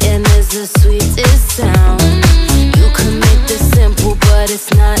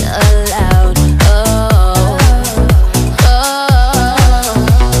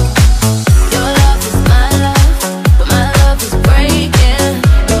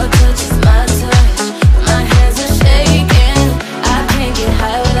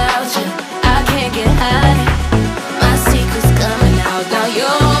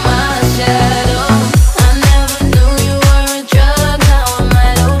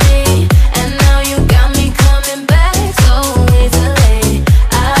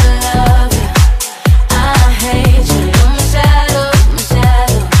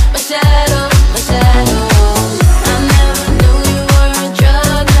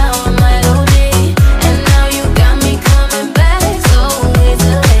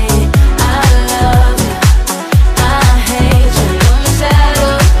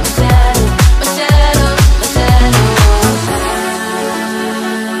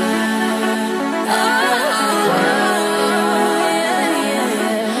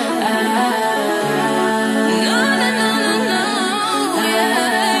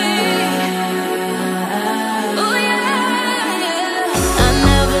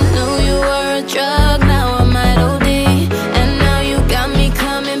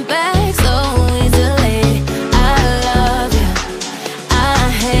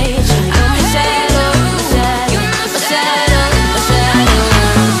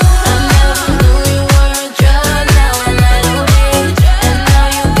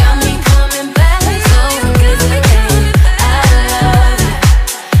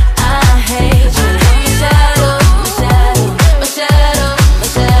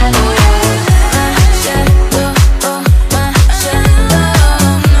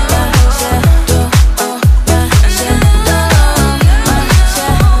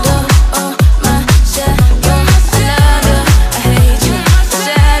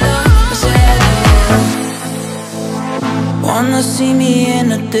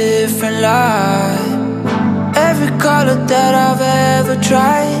different light. Every color that I've ever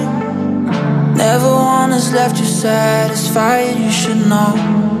tried, never one has left you satisfied. You should know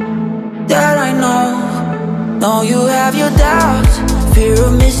that I know you have your doubts, fear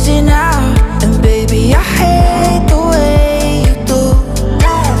of missing out. And baby, I hate the way you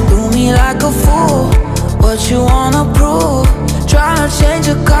do me like a fool. What you wanna prove? Trying to change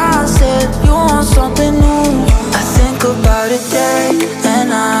your concept, you want something new. I think about it day and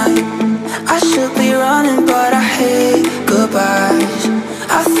night. I should be running, but I hate goodbyes.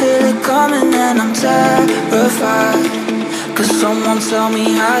 I feel it coming and I'm terrified, 'cause someone tell me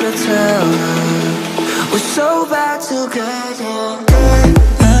how to tell her we're so bad together. Day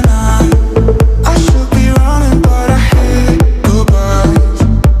and night, I should be running, but I hate goodbyes.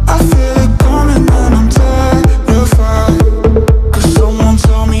 I feel it coming and I'm terrified, 'cause someone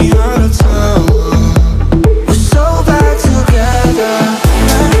tell me how to tell her we're so bad together.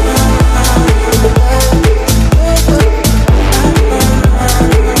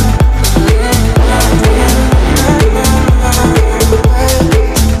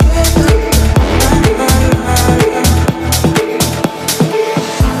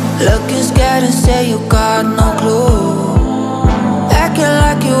 Looking scared and say you got no clue, acting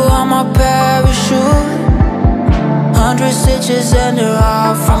like you are my parachute. 100 stitches and they're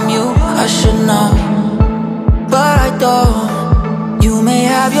all from you. I should know, but I don't. You may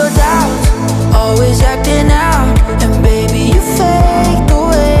have your doubts, always acting out. And baby, you fake the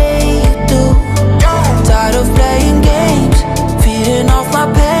way you do. Tired of playing games, feeding off my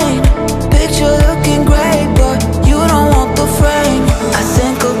pain. Picture looking great, but you don't want the frame. I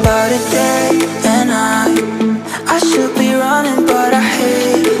think about it day and night. I should be running, but I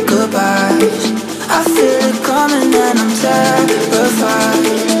hate goodbyes. I feel it coming and I'm terrified,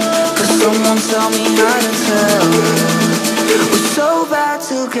 'cause someone tell me how to tell her we're so bad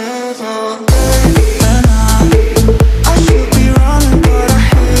together. Day and night, I should be running, but I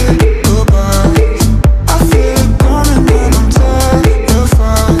hate goodbyes. I feel it coming and I'm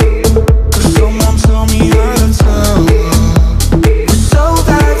terrified, 'cause someone tell me how to tell her we're so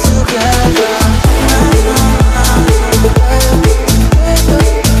bad together.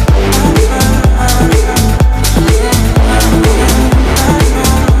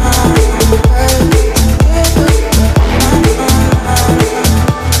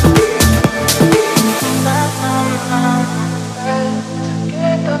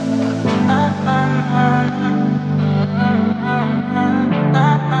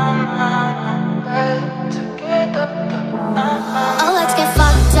 Oh, let's get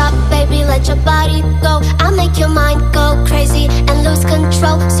fucked up, baby, let your body go. I'll make your mind go crazy and lose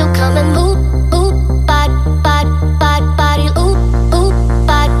control. So come and move, body, ooh,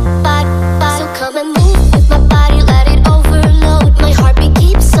 body. So come and move with my body, let it overload. My heartbeat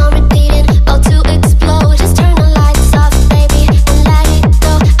keeps on repeating, about to explode. Just turn the lights off, baby, and let it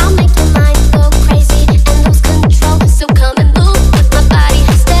go. I'll make your mind go crazy and lose control. So come and move with my body,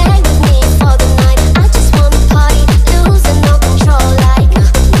 stay with me for the night. I just wanna party, losing no control, like na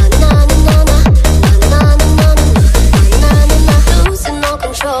na na na na na na na na na na, losing no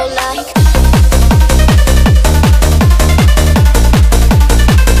control, like.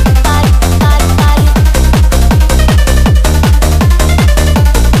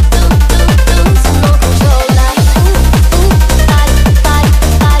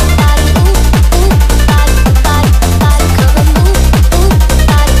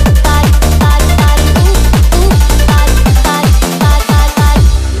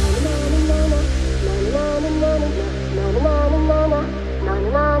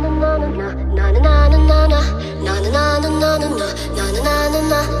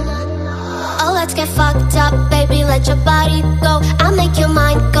 Oh, let's get fucked up, baby, let your body go. I'll make your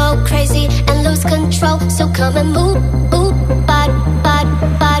mind go crazy and lose control. So come and move, body,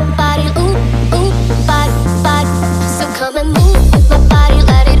 ooh, body. So come and move with my body,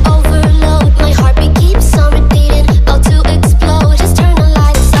 let it overload. My heartbeat keeps on repeating, about to explode. Just turn the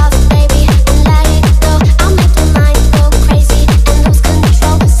lights off, baby, and let it go. I'll make your mind go crazy and lose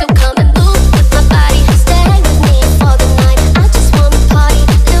control. So come and move with my body, stay with me for the night. I just wanna party,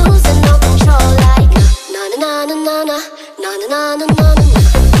 losing no control, like na na na na na na na na na na na na na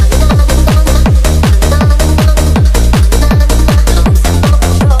na na na na.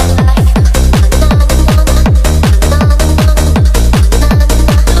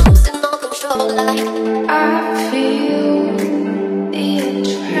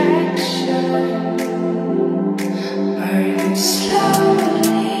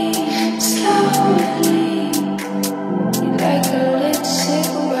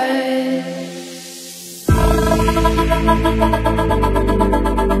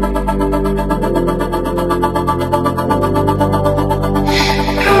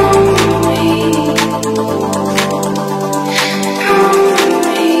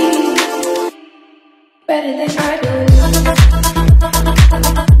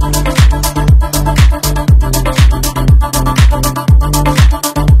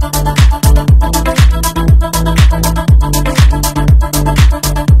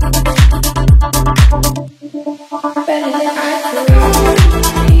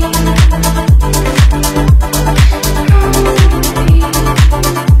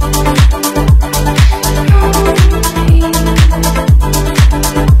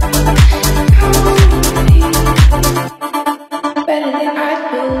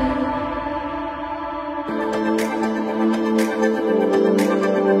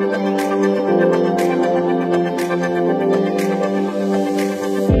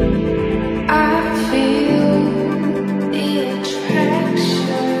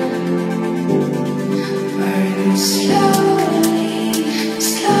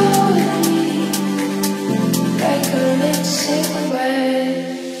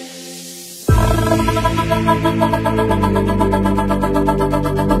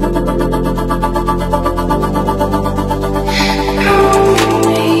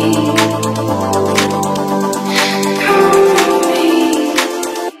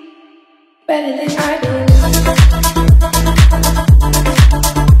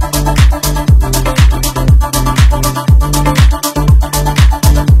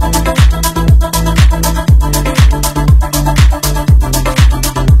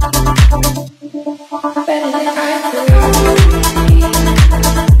 la la.